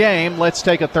in the game. Let's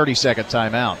take a 30-second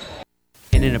timeout.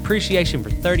 And in appreciation for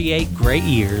 38 great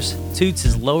years, Toots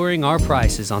is lowering our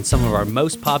prices on some of our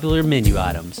most popular menu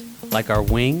items, like our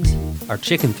wings, our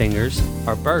chicken fingers,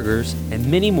 our burgers, and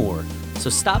many more. So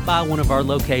stop by one of our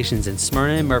locations in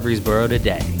Smyrna and Murfreesboro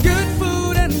today. Good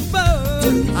food and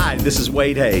fun. Hi, this is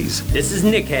Wade Hayes. This is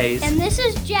Nick Hayes. And this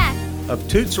is Jack. Of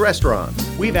Toots Restaurants.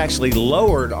 We've actually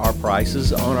lowered our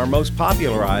prices on our most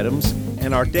popular items,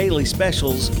 and our daily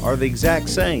specials are the exact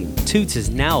same. Toots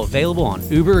is now available on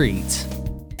Uber Eats.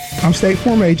 I'm State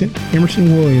Farm Agent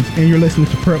Emerson Williams, and you're listening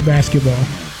to Prep Basketball.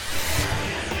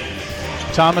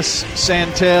 Thomas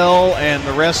Santel and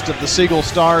the rest of the Siegel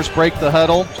Stars break the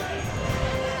huddle.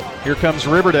 Here comes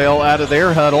Riverdale out of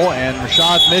their huddle, and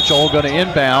Rashad Mitchell going to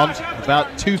inbound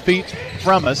about 2 feet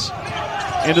from us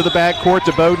into the backcourt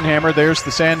to Bodenhammer. There's the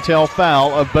Santel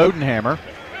foul of Bodenhammer.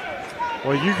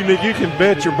 Well, you can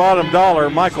bet your bottom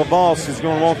dollar Michael Voss is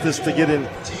going to want this to get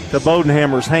into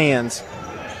Bodenhammer's hands.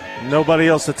 Nobody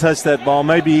else to touch that ball.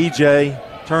 Maybe E.J.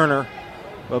 Turner.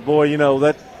 But, boy, you know,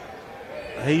 that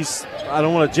he's – I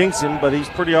don't want to jinx him, but he's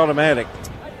pretty automatic.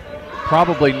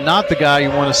 Probably not the guy you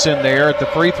want to send there at the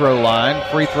free throw line.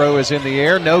 Free throw is in the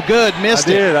air. No good. Missed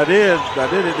it. I did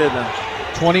it, didn't I?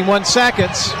 21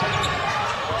 seconds.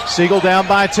 Siegel down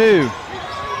by 2.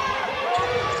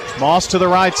 Moss to the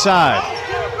right side.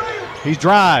 He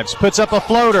drives, puts up a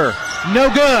floater. No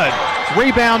good.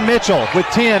 Rebound Mitchell with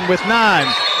 10, with 9.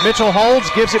 Mitchell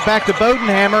holds, gives it back to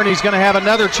Bodenhammer, and he's going to have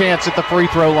another chance at the free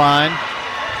throw line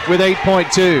with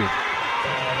 8.2.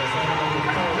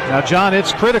 Now, John,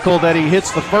 it's critical that he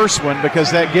hits the first one because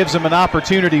that gives him an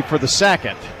opportunity for the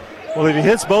second. Well, if he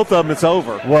hits both of them, it's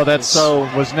over. Well,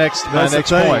 was next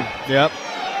point. Yep.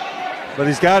 But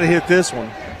he's got to hit this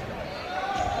one.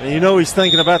 And you know he's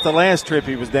thinking about the last trip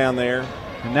he was down there.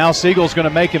 And now Siegel's going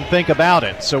to make him think about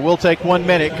it. So we'll take 1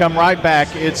 minute, come right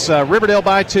back. It's Riverdale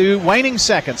by 2, waning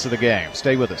seconds of the game.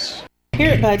 Stay with us.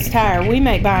 Here at Bud's Tire, we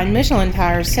make buying Michelin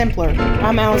tires simpler.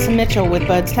 I'm Allison Mitchell with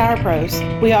Bud's Tire Pros.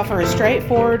 We offer a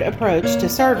straightforward approach to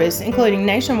service, including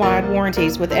nationwide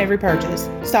warranties with every purchase.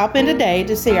 Stop in today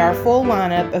to see our full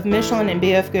lineup of Michelin and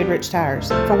BF Goodrich tires.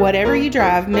 For whatever you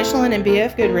drive, Michelin and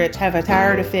BF Goodrich have a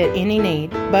tire to fit any need.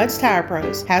 Bud's Tire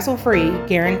Pros, hassle-free,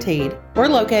 guaranteed. We're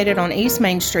located on East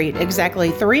Main Street,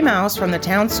 exactly 3 miles from the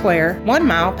town square, 1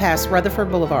 mile past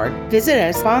Rutherford Boulevard. Visit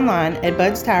us online at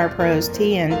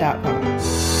budstirepros.tn.com.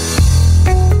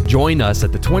 Join us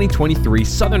at the 2023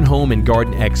 Southern Home and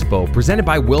Garden Expo presented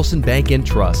by Wilson Bank and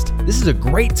Trust. This is a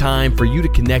great time for you to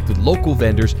connect with local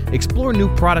vendors, explore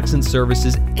new products and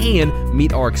services, and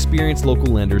meet our experienced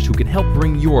local lenders who can help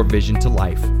bring your vision to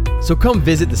life. So come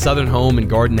visit the Southern Home and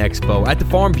Garden Expo at the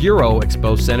Farm Bureau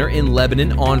Expo Center in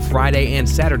Lebanon on Friday and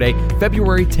Saturday,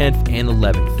 February 10th and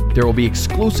 11th. There will be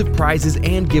exclusive prizes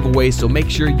and giveaways, so make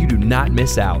sure you do not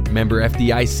miss out. Member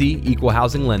FDIC, Equal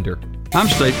Housing Lender. I'm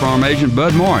State Farm Agent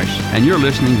Bud Morris, and you're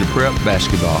listening to Prep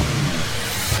Basketball.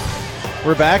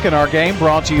 We're back in our game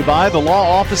brought to you by the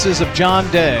law offices of John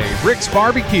Day, Rick's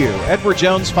Barbecue, Edward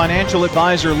Jones Financial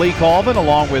Advisor Lee Colvin,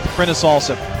 along with Prentice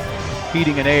Alsop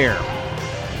Heating and Air.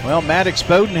 Well, Maddox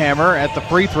Bodenhammer at the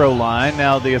free throw line.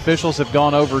 Now the officials have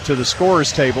gone over to the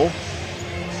scorer's table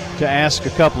to ask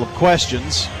a couple of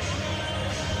questions.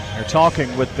 They're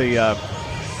talking with the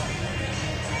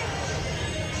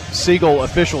Siegel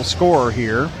official scorer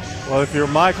here. Well, if you're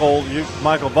Michael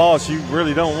Voss, you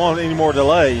really don't want any more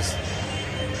delays.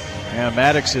 And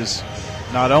Maddox has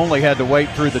not only had to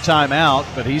wait through the timeout,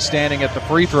 but he's standing at the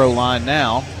free throw line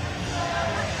now.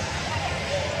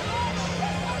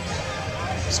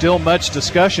 Still much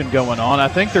discussion going on. I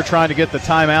think they're trying to get the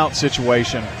timeout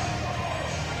situation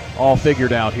all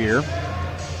figured out here.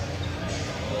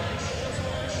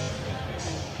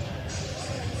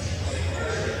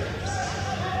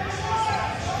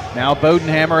 Now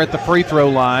Bodenhammer at the free throw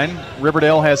line.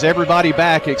 Riverdale has everybody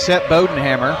back except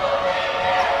Bodenhammer.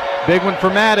 Big one for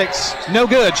Maddox. No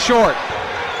good. Short.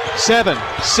 7,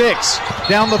 6.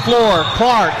 Down the floor.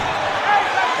 Clark.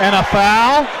 And a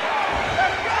foul.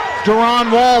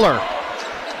 Deron Waller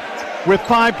with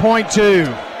 5.2.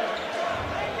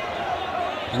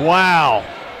 Wow.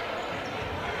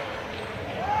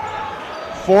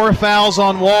 4 fouls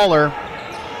on Waller.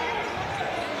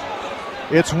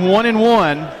 It's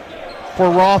 1-1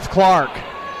 for Roth Clark.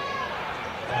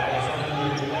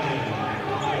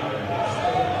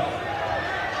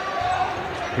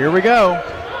 Here we go.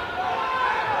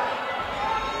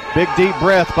 Big deep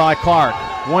breath by Clark.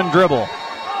 One dribble.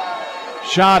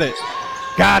 Shot it.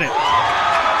 Got it.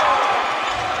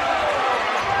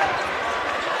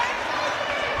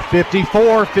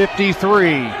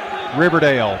 54-53.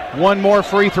 Riverdale. One more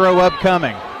free throw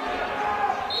upcoming.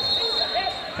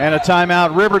 And a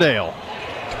timeout, Riverdale,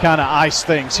 to kind of ice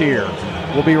things here.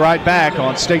 We'll be right back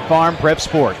on State Farm Prep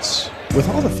Sports. With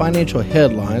all the financial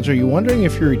headlines, are you wondering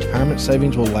if your retirement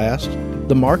savings will last?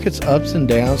 The market's ups and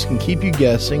downs can keep you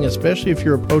guessing, especially if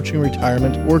you're approaching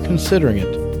retirement or considering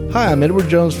it. Hi, I'm Edward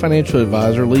Jones Financial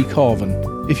Advisor Lee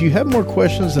Colvin. If you have more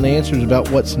questions than answers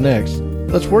about what's next,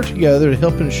 let's work together to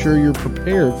help ensure you're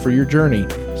prepared for your journey.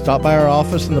 Stop by our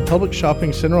office in the Public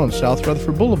Shopping Center on South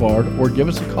Rutherford Boulevard or give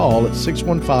us a call at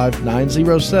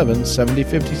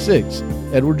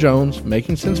 615-907-7056. Edward Jones,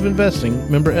 Making Sense of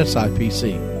Investing, member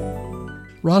SIPC.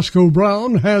 Roscoe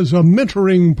Brown has a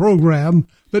mentoring program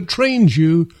that trains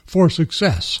you for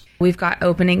success. We've got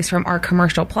openings from our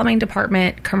commercial plumbing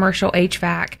department, commercial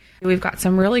HVAC. We've got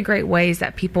some really great ways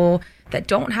that people that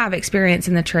don't have experience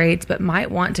in the trades but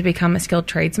might want to become a skilled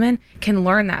tradesman can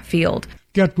learn that field.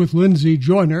 Get with Lindsay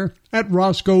Joyner at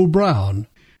Roscoe Brown.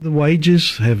 The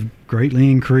wages have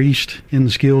greatly increased in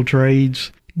the skilled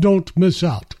trades. Don't miss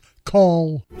out.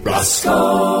 Call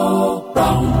Roscoe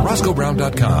Brown.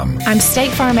 RoscoeBrown.com. I'm State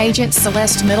Farm Agent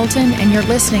Celeste Middleton, and you're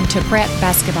listening to Prep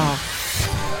Basketball.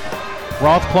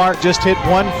 Roth Clark just hit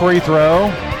one free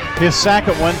throw, his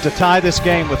second one to tie this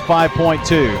game with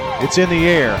 5.2. It's in the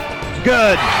air.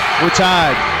 Good. We're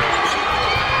tied.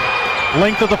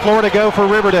 Length of the floor to go for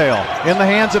Riverdale. In the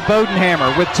hands of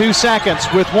Bodenhammer with 2 seconds,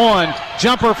 with one.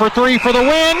 Jumper for three for the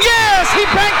win. Yes! He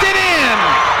banked it in!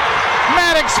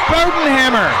 Maddox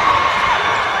Bodenhammer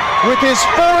with his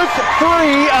fourth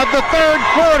three of the third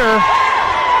quarter.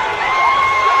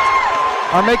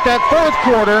 Or make that fourth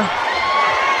quarter.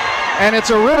 And it's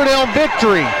a Riverdale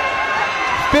victory.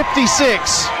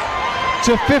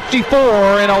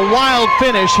 56-54 in a wild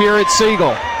finish here at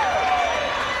Siegel.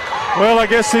 Well, I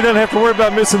guess he doesn't have to worry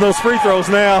about missing those free throws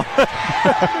now.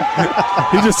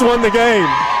 He just won the game.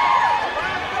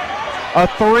 A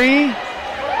three,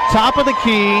 top of the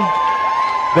key.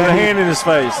 With a hand in his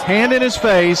face. Hand in his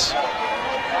face.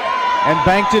 And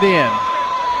banked it in.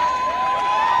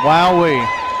 Wowee.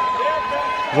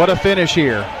 What a finish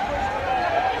here.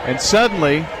 And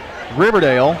suddenly,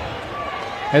 Riverdale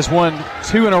has won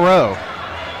 2 in a row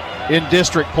in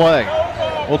district play.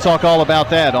 We'll talk all about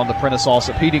that on the Prentice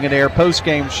Allsup Heating and Air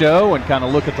post-game show and kind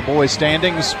of look at the boys'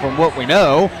 standings from what we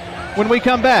know. When we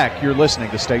come back, you're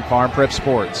listening to State Farm Prep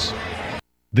Sports.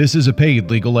 This is a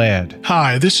paid legal ad.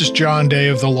 Hi, this is John Day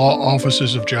of the Law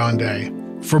Offices of John Day.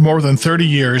 For more than 30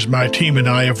 years, my team and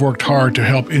I have worked hard to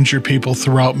help injured people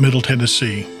throughout Middle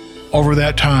Tennessee. Over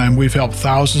that time, we've helped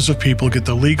thousands of people get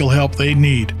the legal help they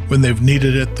need when they've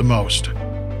needed it the most.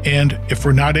 And if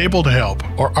we're not able to help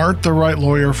or aren't the right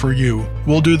lawyer for you,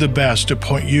 we'll do the best to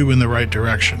point you in the right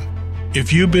direction.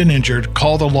 If you've been injured,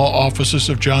 call the Law Offices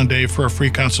of John Day for a free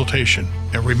consultation.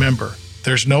 And remember,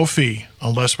 there's no fee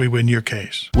unless we win your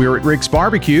case. We're at Rick's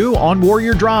Barbecue on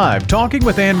Warrior Drive, talking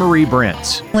with Anne-Marie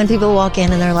Brents. When people walk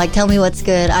in and they're like, tell me what's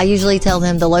good, I usually tell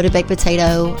them the loaded baked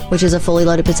potato, which is a fully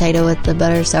loaded potato with the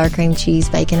butter, sour cream, cheese,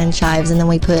 bacon, and chives, and then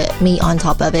we put meat on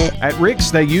top of it. At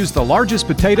Rick's, they use the largest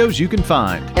potatoes you can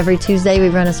find. Every Tuesday, we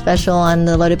run a special on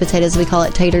the loaded potatoes. We call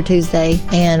it Tater Tuesday,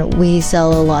 and we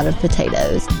sell a lot of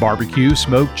potatoes. Barbecue,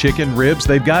 smoked chicken, ribs,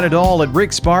 they've got it all at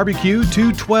Rick's Barbecue,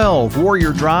 212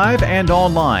 Warrior Drive, and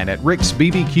online at ricksbbq.com.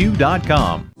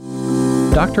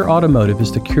 Dr. Automotive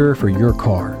is the cure for your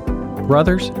car.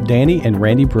 Brothers Danny and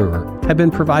Randy Brewer have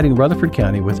been providing Rutherford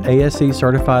County with ASE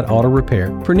certified auto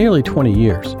repair for nearly 20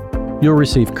 years. You'll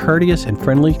receive courteous and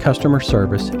friendly customer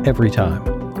service every time.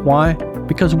 Why?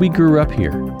 Because we grew up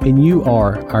here and you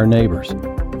are our neighbors.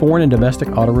 Foreign and domestic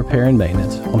auto repair and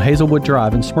maintenance on Hazelwood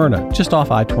Drive in Smyrna, just off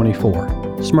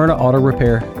I-24.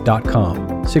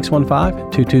 SmyrnaAutorepair.com,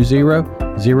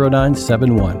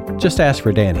 615-220-0971. Just ask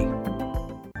for Danny.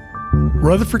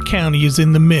 Rutherford County is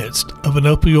in the midst of an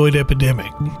opioid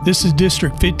epidemic. This is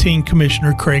District 15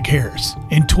 Commissioner Craig Harris.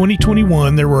 In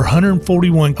 2021, there were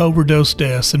 141 overdose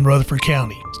deaths in Rutherford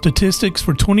County. Statistics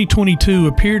for 2022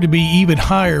 appear to be even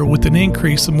higher, with an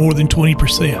increase of more than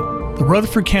 20%. The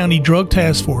Rutherford County Drug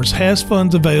Task Force has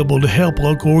funds available to help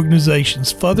local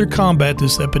organizations further combat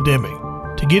this epidemic.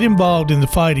 To get involved in the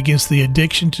fight against the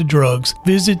addiction to drugs,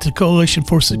 visit the Coalition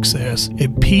for Success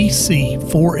at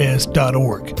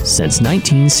pc4s.org. Since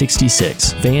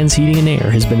 1966, Vans Heating and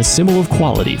Air has been a symbol of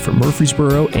quality for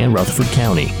Murfreesboro and Rutherford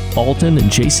County. Alton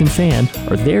and Jason Fan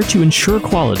are there to ensure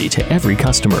quality to every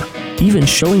customer, even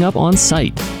showing up on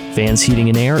site. Vans Heating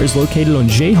and Air is located on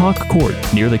Jayhawk Court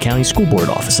near the county school board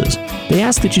offices. They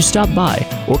ask that you stop by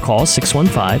or call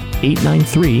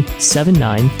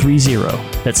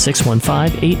 615-893-7930. That's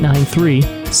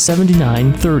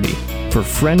 615-893-7930 for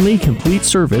friendly, complete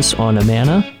service on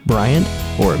Amana, Bryant,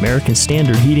 or American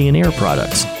Standard Heating and Air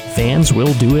products. Vans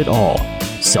will do it all.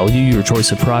 Sell you your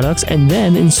choice of products and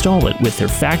then install it with their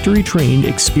factory-trained,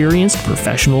 experienced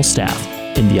professional staff.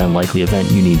 In the unlikely event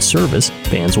you need service,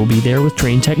 Fans will be there with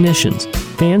trained technicians.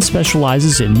 Fans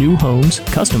specializes in new homes,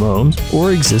 custom homes,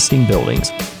 or existing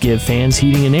buildings. Give Fans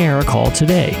Heating and Air a call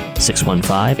today,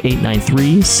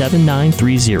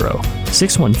 615-893-7930,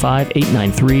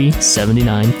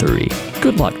 615-893-7930.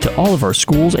 Good luck to all of our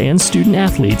schools and student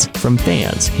athletes from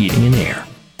Fans Heating and Air.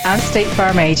 I'm State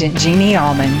Farm Agent Jeannie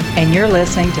Allman, and you're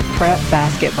listening to Prep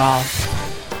Basketball.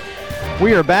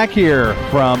 We are back here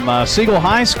from Siegel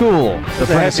High School. The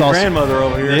happy grandmother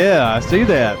over here. Yeah, I see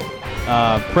that.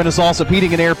 Prentice Allsup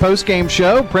Heating and Air postgame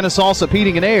show. Prentice Allsup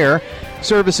Heating and Air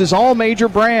services all major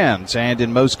brands and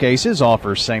in most cases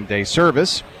offers same-day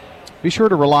service. Be sure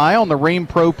to rely on the Rheem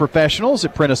Pro professionals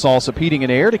at Prentice Allsup Heating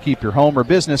and Air to keep your home or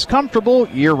business comfortable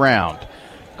year-round.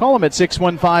 Call them at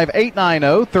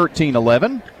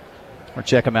 615-890-1311 or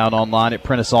check them out online at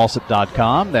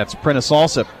PrenticeAllsup.com. That's Prentice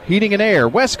Allsup Heating and Air,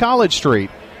 West College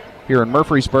Street here in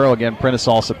Murfreesboro. Again,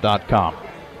 PrenticeAllsup.com.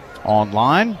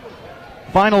 Online,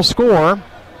 final score,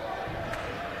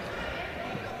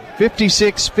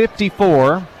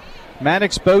 56-54.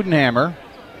 Maddox Bodenhammer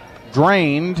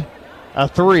drained a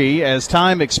three as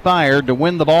time expired to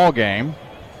win the ball game.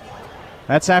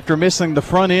 That's after missing the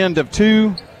front end of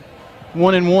two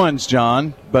 1-and-1s,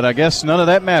 John, but I guess none of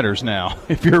that matters now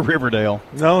if you're Riverdale.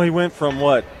 No, he went from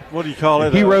what do you call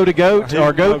it? Hero to goat,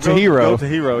 or goat to hero. Goat to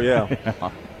hero, yeah.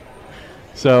 Yeah.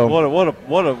 So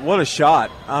what a shot.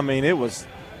 I mean, it was,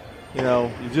 you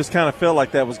just kind of felt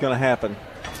like that was going to happen.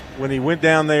 When he went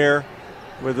down there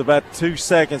with about 2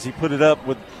 seconds, he put it up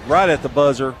right at the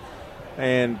buzzer,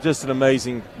 and just an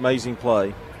amazing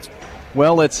play.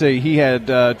 Well, let's see. He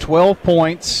had 12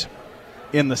 points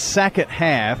in the second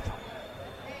half,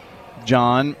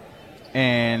 John,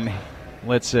 and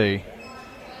let's see.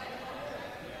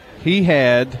 He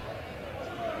had,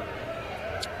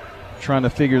 trying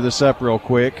to figure this up real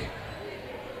quick,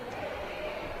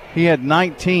 he had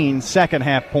 19 second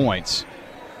half points.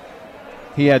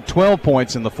 He had 12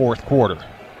 points in the fourth quarter.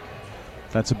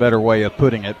 That's a better way of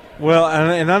putting it. Well,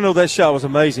 and I know that shot was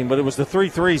amazing, but it was the 3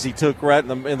 threes he took right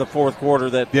in the fourth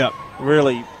quarter that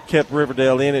really kept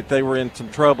Riverdale in it. They were in some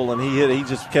trouble, and he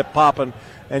just kept popping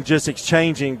and just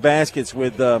exchanging baskets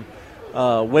with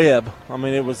Webb. I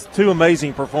mean, it was two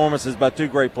amazing performances by two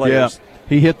great players. Yeah,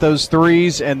 he hit those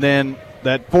threes, and then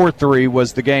that fourth three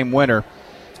was the game winner.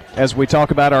 As we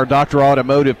talk about our Dr.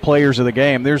 Automotive players of the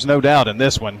game, there's no doubt in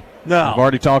this one. No. I've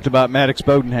already talked about Maddox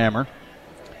Bodenhammer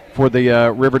for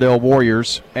the Riverdale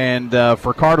Warriors, and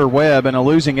for Carter Webb in a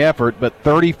losing effort, but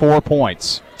 34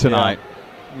 points tonight. Yeah.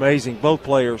 Amazing, both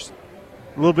players.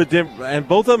 A little bit different, and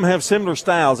both of them have similar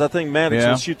styles. I think Maddox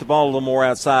will shoot the ball a little more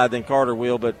outside than Carter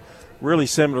will, but really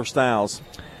similar styles.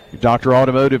 Dr.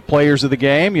 Automotive players of the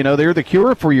game, they're the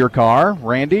cure for your car.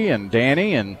 Randy and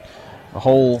Danny and the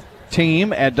whole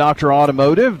team at Dr.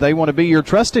 Automotive. They want to be your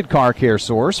trusted car care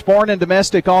source. Foreign and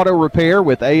domestic auto repair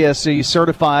with ASE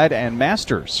certified and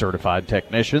master certified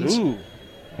technicians. Ooh,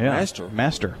 yeah,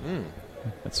 Master.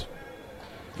 That's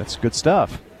good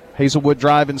stuff. Hazelwood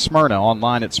Drive in Smyrna,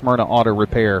 online at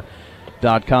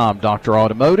SmyrnaAutoRepair.com. Dr.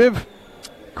 Automotive.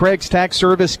 Craig's Tax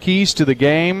Service, keys to the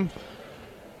game.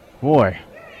 Boy,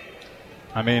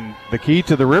 I mean, the key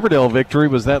to the Riverdale victory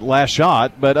was that last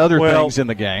shot, but other things in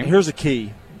the game. Here's a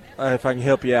key, if I can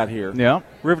help you out here. Yeah.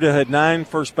 Riverdale had 9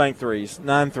 first bank threes,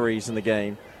 9 threes in the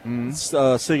game.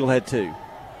 Siegel had 2.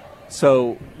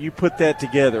 So you put that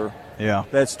together. Yeah.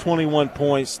 That's 21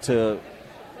 points to,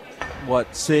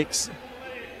 6?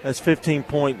 That's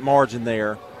 15-point margin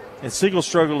there. And Siegel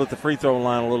struggled at the free throw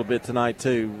line a little bit tonight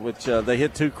too, which they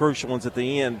hit 2 crucial ones at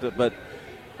the end. But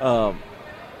I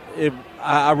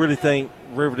really think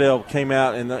Riverdale came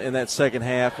out in that second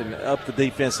half and upped the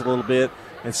defense a little bit.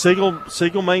 And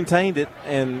Siegel maintained it,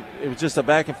 and it was just a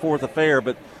back-and-forth affair.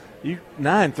 But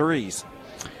 9 threes.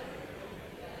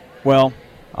 Well,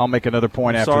 I'll make another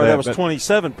point after that. Sorry, that was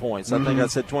 27 points. I think I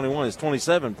said 21. It's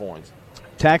 27 points.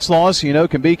 Tax laws,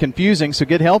 can be confusing, so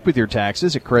get help with your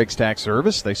taxes at Craig's Tax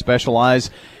Service. They specialize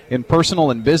in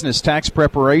personal and business tax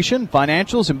preparation,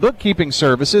 financials, and bookkeeping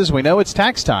services. We know it's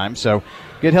tax time, so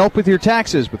get help with your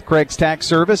taxes with Craig's Tax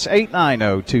Service,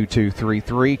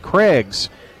 890-2233, Craig's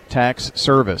Tax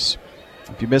Service.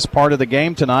 If you missed part of the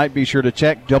game tonight, be sure to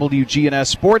check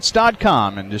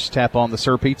WGNSSports.com and just tap on the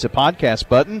Sir Pizza podcast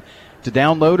button to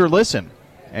download or listen.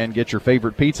 And get your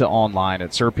favorite pizza online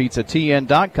at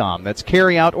SirPizzaTN.com. That's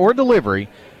carry out or delivery.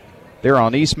 They're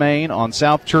on East Main, on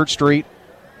South Church Street,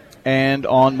 and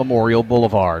on Memorial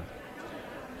Boulevard.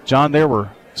 John, there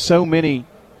were so many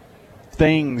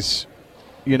things,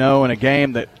 in a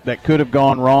game that could have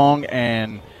gone wrong,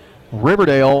 and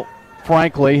Riverdale,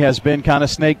 frankly, has been kind of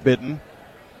snake-bitten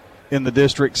in the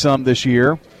district some this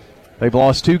year. They've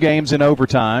lost 2 games in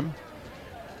overtime.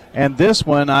 And this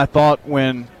one, I thought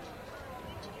when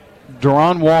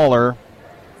Deron Waller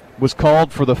was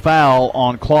called for the foul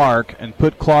on Clark and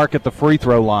put Clark at the free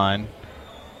throw line,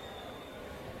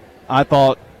 I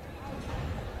thought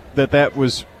that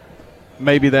was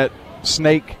maybe that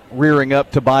snake rearing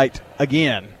up to bite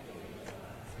again.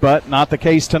 But not the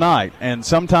case tonight. And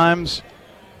sometimes,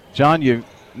 John, you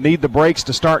need the breaks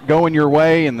to start going your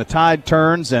way and the tide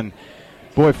turns. And,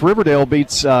 boy, if Riverdale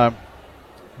beats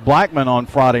Blackman on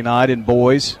Friday night in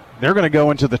boys, they're going to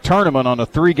go into the tournament on a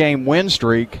 3-game win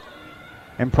streak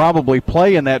and probably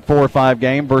play in that 4 or 5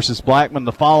 game versus Blackman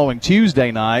the following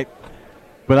Tuesday night.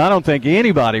 But I don't think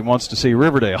anybody wants to see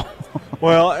Riverdale.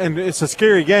 Well, and it's a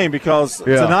scary game because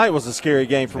tonight was a scary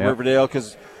game for Riverdale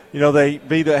because,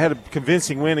 they had a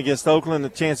convincing win against Oakland. The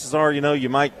chances are, you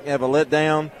might have a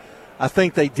letdown. I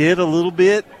think they did a little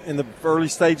bit in the early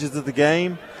stages of the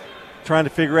game, trying to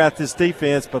figure out this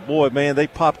defense. But, boy, man, they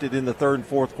popped it in the third and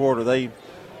fourth quarter. They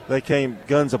came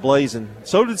guns a-blazing.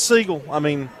 So did Siegel. I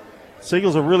mean,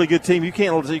 Siegel's a really good team. You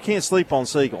can't sleep on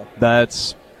Siegel.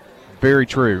 That's very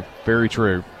true. Very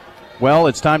true. Well,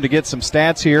 it's time to get some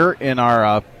stats here in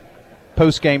our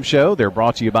post-game show. They're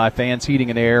brought to you by Fans Heating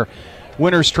and Air,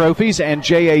 Winners Trophies, and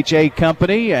JHA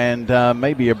Company, and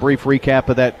maybe a brief recap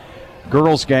of that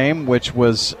girls game, which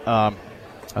was a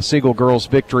Siegel girls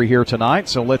victory here tonight.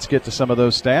 So let's get to some of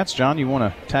those stats. John, you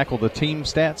want to tackle the team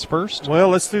stats first? Well,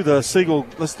 let's do that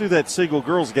Siegel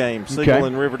girls game. Siegel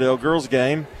and Riverdale girls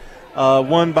game.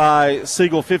 Won by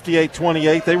Siegel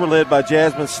 58-28. They were led by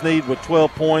Jasmine Sneed with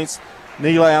 12 points.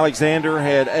 Neela Alexander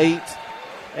had 8,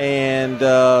 and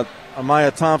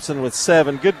Amaya Thompson with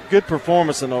 7. Good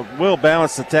performance and a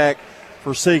well-balanced attack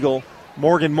for Siegel.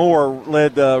 Morgan Moore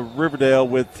led Riverdale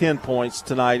with 10 points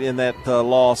tonight in that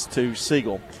loss to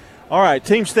Siegel. All right,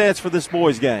 team stats for this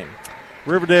boys game.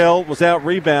 Riverdale was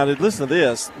out-rebounded. Listen to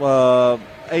this,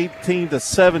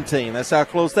 18-17. That's how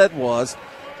close that was.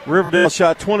 Riverdale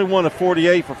shot 21 of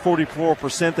 48 for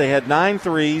 44%. They had 9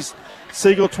 threes.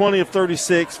 Siegel 20 of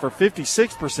 36 for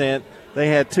 56%. They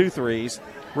had 2 threes.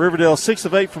 Riverdale 6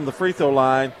 of 8 from the free throw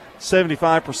line,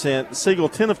 75%. Siegel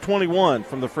 10 of 21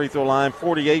 from the free throw line,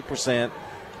 48%.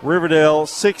 Riverdale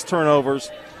 6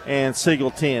 turnovers and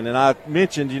Siegel 10. And I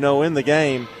mentioned, in the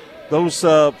game, those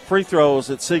free throws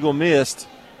that Siegel missed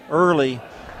early,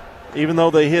 even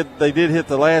though they did hit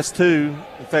the last 2.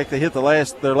 In fact, they hit their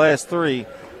last 3.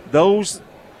 Those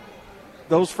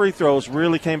free throws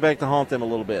really came back to haunt them a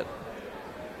little bit.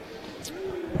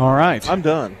 All right. I'm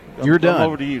done. You're done. I'm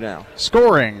over to you now.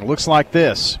 Scoring looks like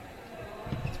this.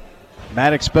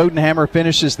 Maddox Bodenhammer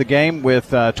finishes the game with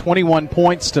 21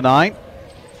 points tonight.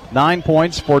 9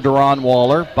 points for Deron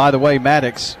Waller. By the way,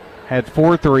 Maddox had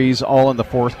 4 threes all in the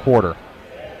fourth quarter.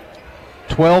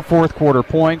 12 fourth quarter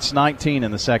points, 19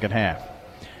 in the second half.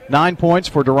 9 points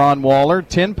for Deron Waller,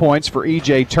 10 points for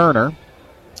E.J. Turner.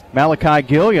 Malachi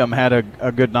Gilliam had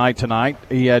a good night tonight.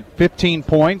 He had 15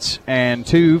 points and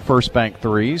 2 first bank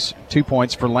threes, 2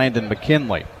 points for Landon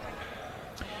McKinley.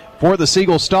 For the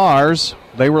Siegel Stars,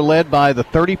 they were led by the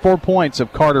 34 points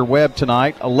of Carter Webb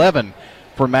tonight, 11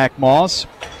 for Mac Moss,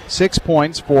 6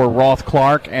 points for Roth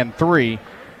Clark, and 3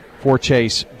 for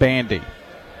Chase Bandy.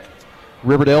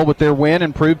 Riverdale, with their win,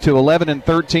 improved to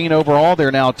 11-13 overall.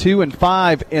 They're now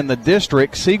 2-5 in the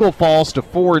district. Siegel falls to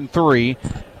 4-3.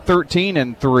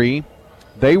 13-3.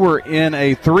 They were in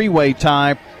a 3-way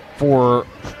tie for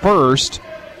first,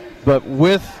 but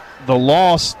with the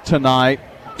loss tonight,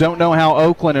 don't know how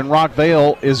Oakland and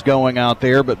Rockvale is going out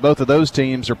there, but both of those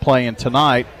teams are playing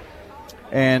tonight.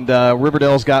 And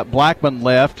Riverdale's got Blackman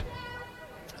left.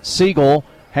 Siegel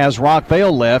has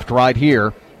Rockvale left right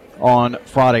here on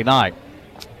Friday night.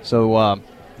 So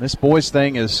this boys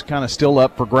thing is kind of still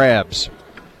up for grabs.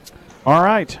 All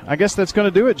right, I guess that's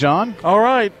going to do it, John. All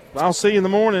right, I'll see you in the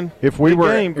morning.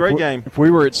 Great game. If we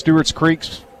were at Stewart's Creek,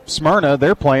 Smyrna,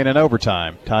 they're playing in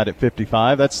overtime, tied at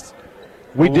 55.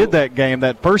 We did that game,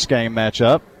 that first game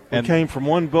matchup. We came from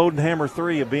one Bodenhammer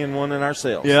 3 of being one in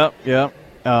ourselves. Yep.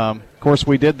 Of course,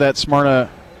 we did that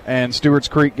Smyrna and Stewart's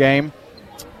Creek game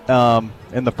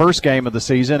in the first game of the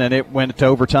season, and it went to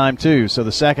overtime too. So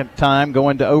the second time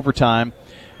going to overtime,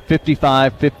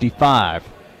 55-55.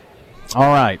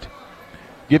 All right.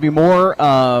 Give you more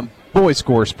boys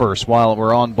scores first while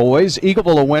we're on boys.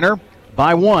 Eagleville a winner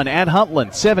by 1 at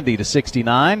Huntland,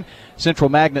 70-69. Central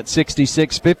Magnet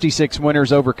 66-56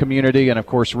 winners over Community, and of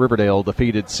course Riverdale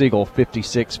defeated Siegel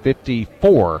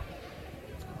 56-54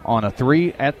 on a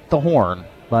 3 at the Horn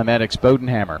by Maddox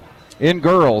Bodenhammer. In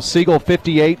girls, Siegel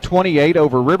 58-28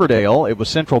 over Riverdale. It was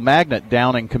Central Magnet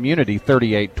downing Community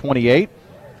 38-28.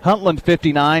 Huntland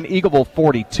 59, Eagleville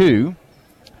 42.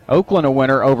 Oakland a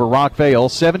winner over Rockvale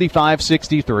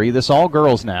 75-63. This all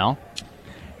girls now.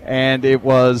 And it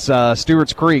was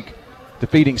Stewart's Creek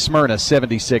defeating Smyrna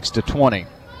 76-20.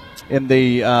 In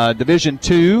the Division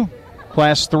II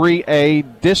Class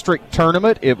 3A district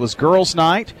tournament, it was girls'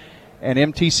 night, and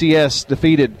MTCS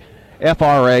defeated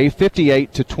FRA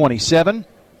 58-27.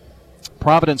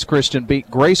 Providence Christian beat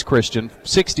Grace Christian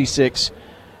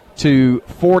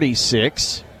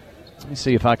 66-46. Let me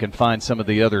see if I can find some of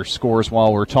the other scores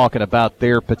while we're talking about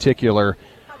their particular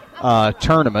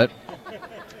tournament.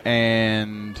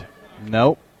 And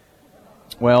nope.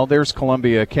 Well, there's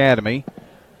Columbia Academy.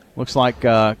 Looks like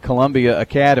Columbia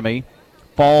Academy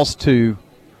falls to,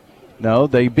 no,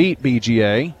 they beat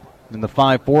BGA in the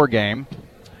 5-4 game.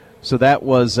 So that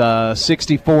was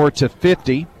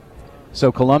 64-50.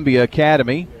 So Columbia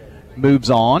Academy moves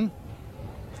on.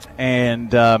 And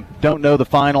don't know the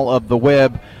final of the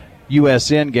Webb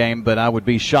USN game, but I would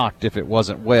be shocked if it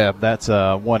wasn't Webb. That's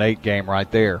a 1-8 game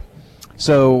right there.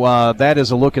 So that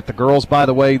is a look at the girls. By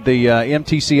the way, the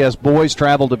MTCS boys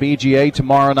travel to BGA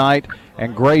tomorrow night,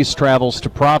 and Grace travels to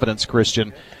Providence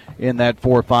Christian in that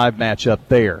 4-5 matchup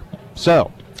there.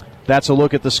 So that's a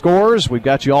look at the scores. We've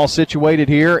got you all situated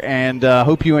here, and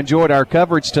hope you enjoyed our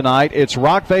coverage tonight. It's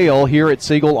Rockvale here at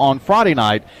Siegel on Friday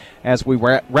night as we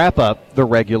wrap up the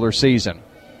regular season.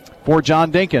 For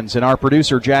John Dinkins and our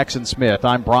producer Jackson Smith,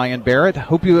 I'm Brian Barrett.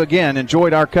 Hope you again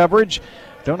enjoyed our coverage.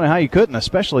 Don't know how you couldn't,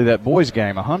 especially that boys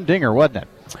game. A humdinger, wasn't it?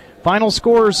 Final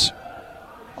scores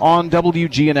on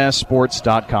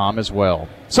WGNSSports.com as well.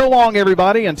 So long,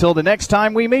 everybody, until the next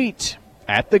time we meet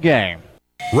at the game.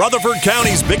 Rutherford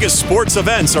County's biggest sports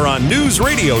events are on News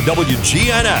Radio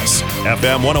WGNS,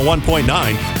 FM 101.9,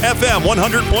 FM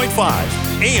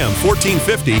 100.5, AM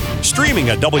 1450, streaming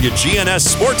at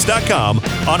WGNSSports.com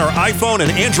on our iPhone and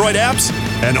Android apps,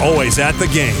 and always at the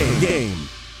game.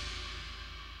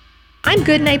 I'm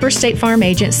Good Neighbor State Farm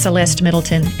Agent Celeste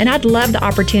Middleton, and I'd love the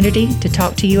opportunity to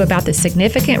talk to you about the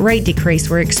significant rate decrease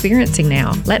we're experiencing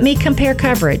now. Let me compare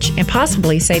coverage and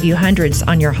possibly save you hundreds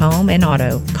on your home and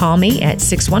auto. Call me at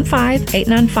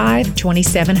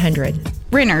 615-895-2700.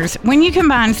 Renters, when you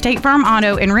combine State Farm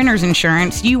Auto and Renters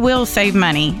Insurance, you will save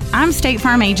money. I'm State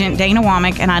Farm Agent Dana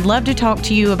Womack, and I'd love to talk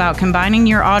to you about combining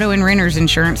your auto and Renters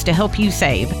Insurance to help you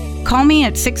save. Call me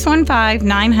at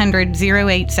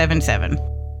 615-900-0877.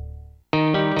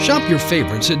 Shop your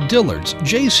favorites at Dillard's,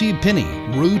 J.C. Penney,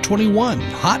 Rue 21,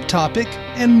 Hot Topic,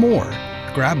 and more.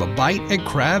 Grab a bite at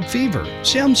Crab Fever,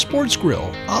 Sam's Sports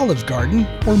Grill, Olive Garden,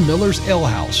 or Miller's Ale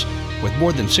House. With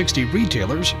more than 60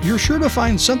 retailers, you're sure to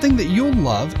find something that you'll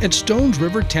love at Stones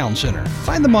River Town Center.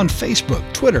 Find them on Facebook,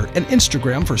 Twitter, and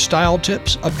Instagram for style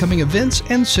tips, upcoming events,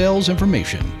 and sales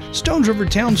information. Stones River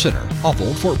Town Center, off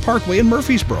Old Fort Parkway in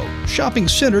Murfreesboro. Shopping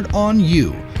centered on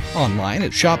you. Online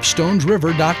at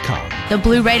shopstonesriver.com. The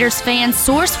Blue Raiders fans'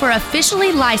 source for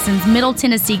officially licensed Middle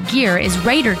Tennessee gear is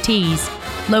Raider Tees.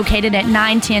 Located at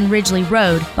 910 Ridgely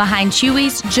Road, behind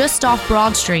Chewy's, just off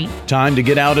Broad Street. Time to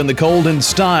get out in the cold in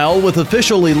style with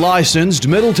officially licensed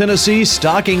Middle Tennessee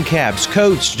stocking caps,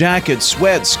 coats, jackets,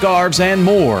 sweats, scarves, and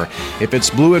more. If it's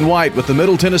blue and white with the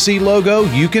Middle Tennessee logo,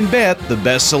 you can bet the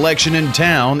best selection in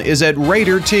town is at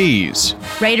Raider Tees.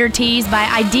 Raider Tees by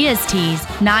Ideas Tees,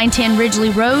 910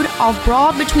 Ridgely Road, off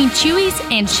Broad between Chewy's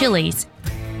and Chili's.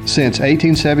 Since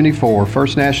 1874,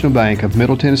 First National Bank of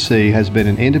Middle Tennessee has been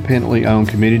an independently owned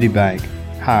community bank.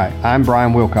 Hi, I'm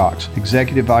Brian Wilcox,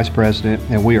 Executive Vice President,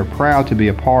 and we are proud to be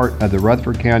a part of the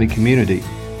Rutherford County community.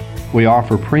 We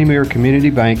offer premier community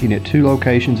banking at 2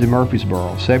 locations in Murfreesboro,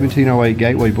 1708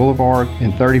 Gateway Boulevard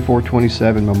and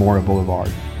 3427 Memorial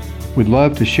Boulevard. We'd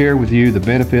love to share with you the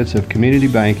benefits of community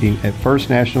banking at First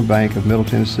National Bank of Middle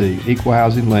Tennessee, Equal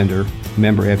Housing Lender,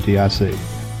 member FDIC.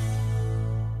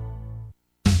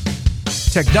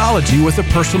 Technology with a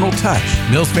personal touch.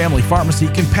 Mills Family Pharmacy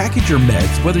can package your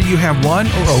meds whether you have 1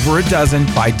 or over a dozen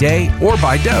by day or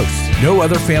by dose. No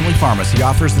other family pharmacy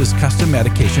offers this custom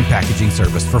medication packaging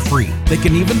service for free. They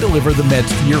can even deliver the meds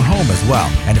to your home as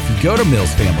well. And if you go to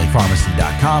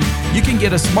millsfamilypharmacy.com, you can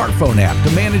get a smartphone app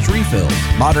to manage refills.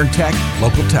 Modern tech,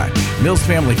 local touch. Mills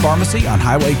Family Pharmacy on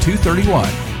Highway 231.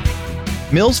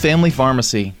 Mills Family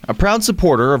Pharmacy, a proud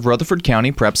supporter of Rutherford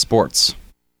County Prep Sports.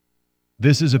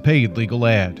 This is a paid legal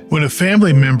ad. When a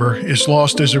family member is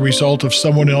lost as a result of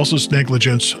someone else's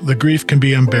negligence, the grief can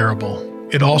be unbearable.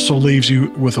 It also leaves you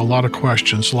with a lot of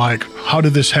questions like, how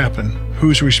did this happen?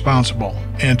 Who's responsible?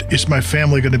 And is my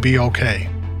family going to be okay?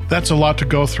 That's a lot to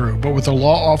go through, but with the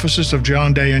law offices of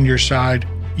John Day on your side,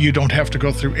 you don't have to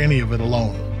go through any of it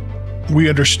alone. We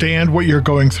understand what you're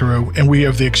going through, and we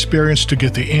have the experience to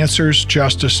get the answers,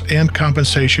 justice, and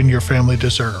compensation your family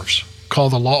deserves. Call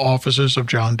the law offices of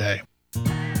John Day.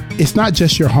 It's not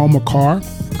just your home or car.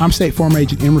 I'm State Farm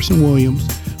Agent Emerson Williams.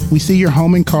 We see your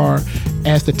home and car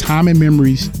as the time and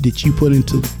memories that you put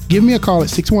into it. Give me a call at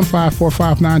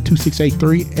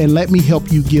 615-459-2683 and let me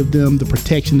help you give them the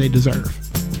protection they deserve.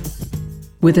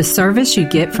 With the service you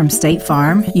get from State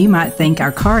Farm, you might think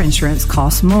our car insurance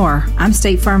costs more. I'm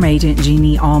State Farm Agent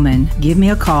Jeannie Allman. Give me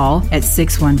a call at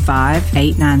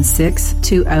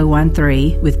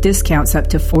 615-896-2013. With discounts up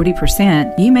to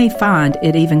 40%, you may find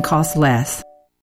it even costs less.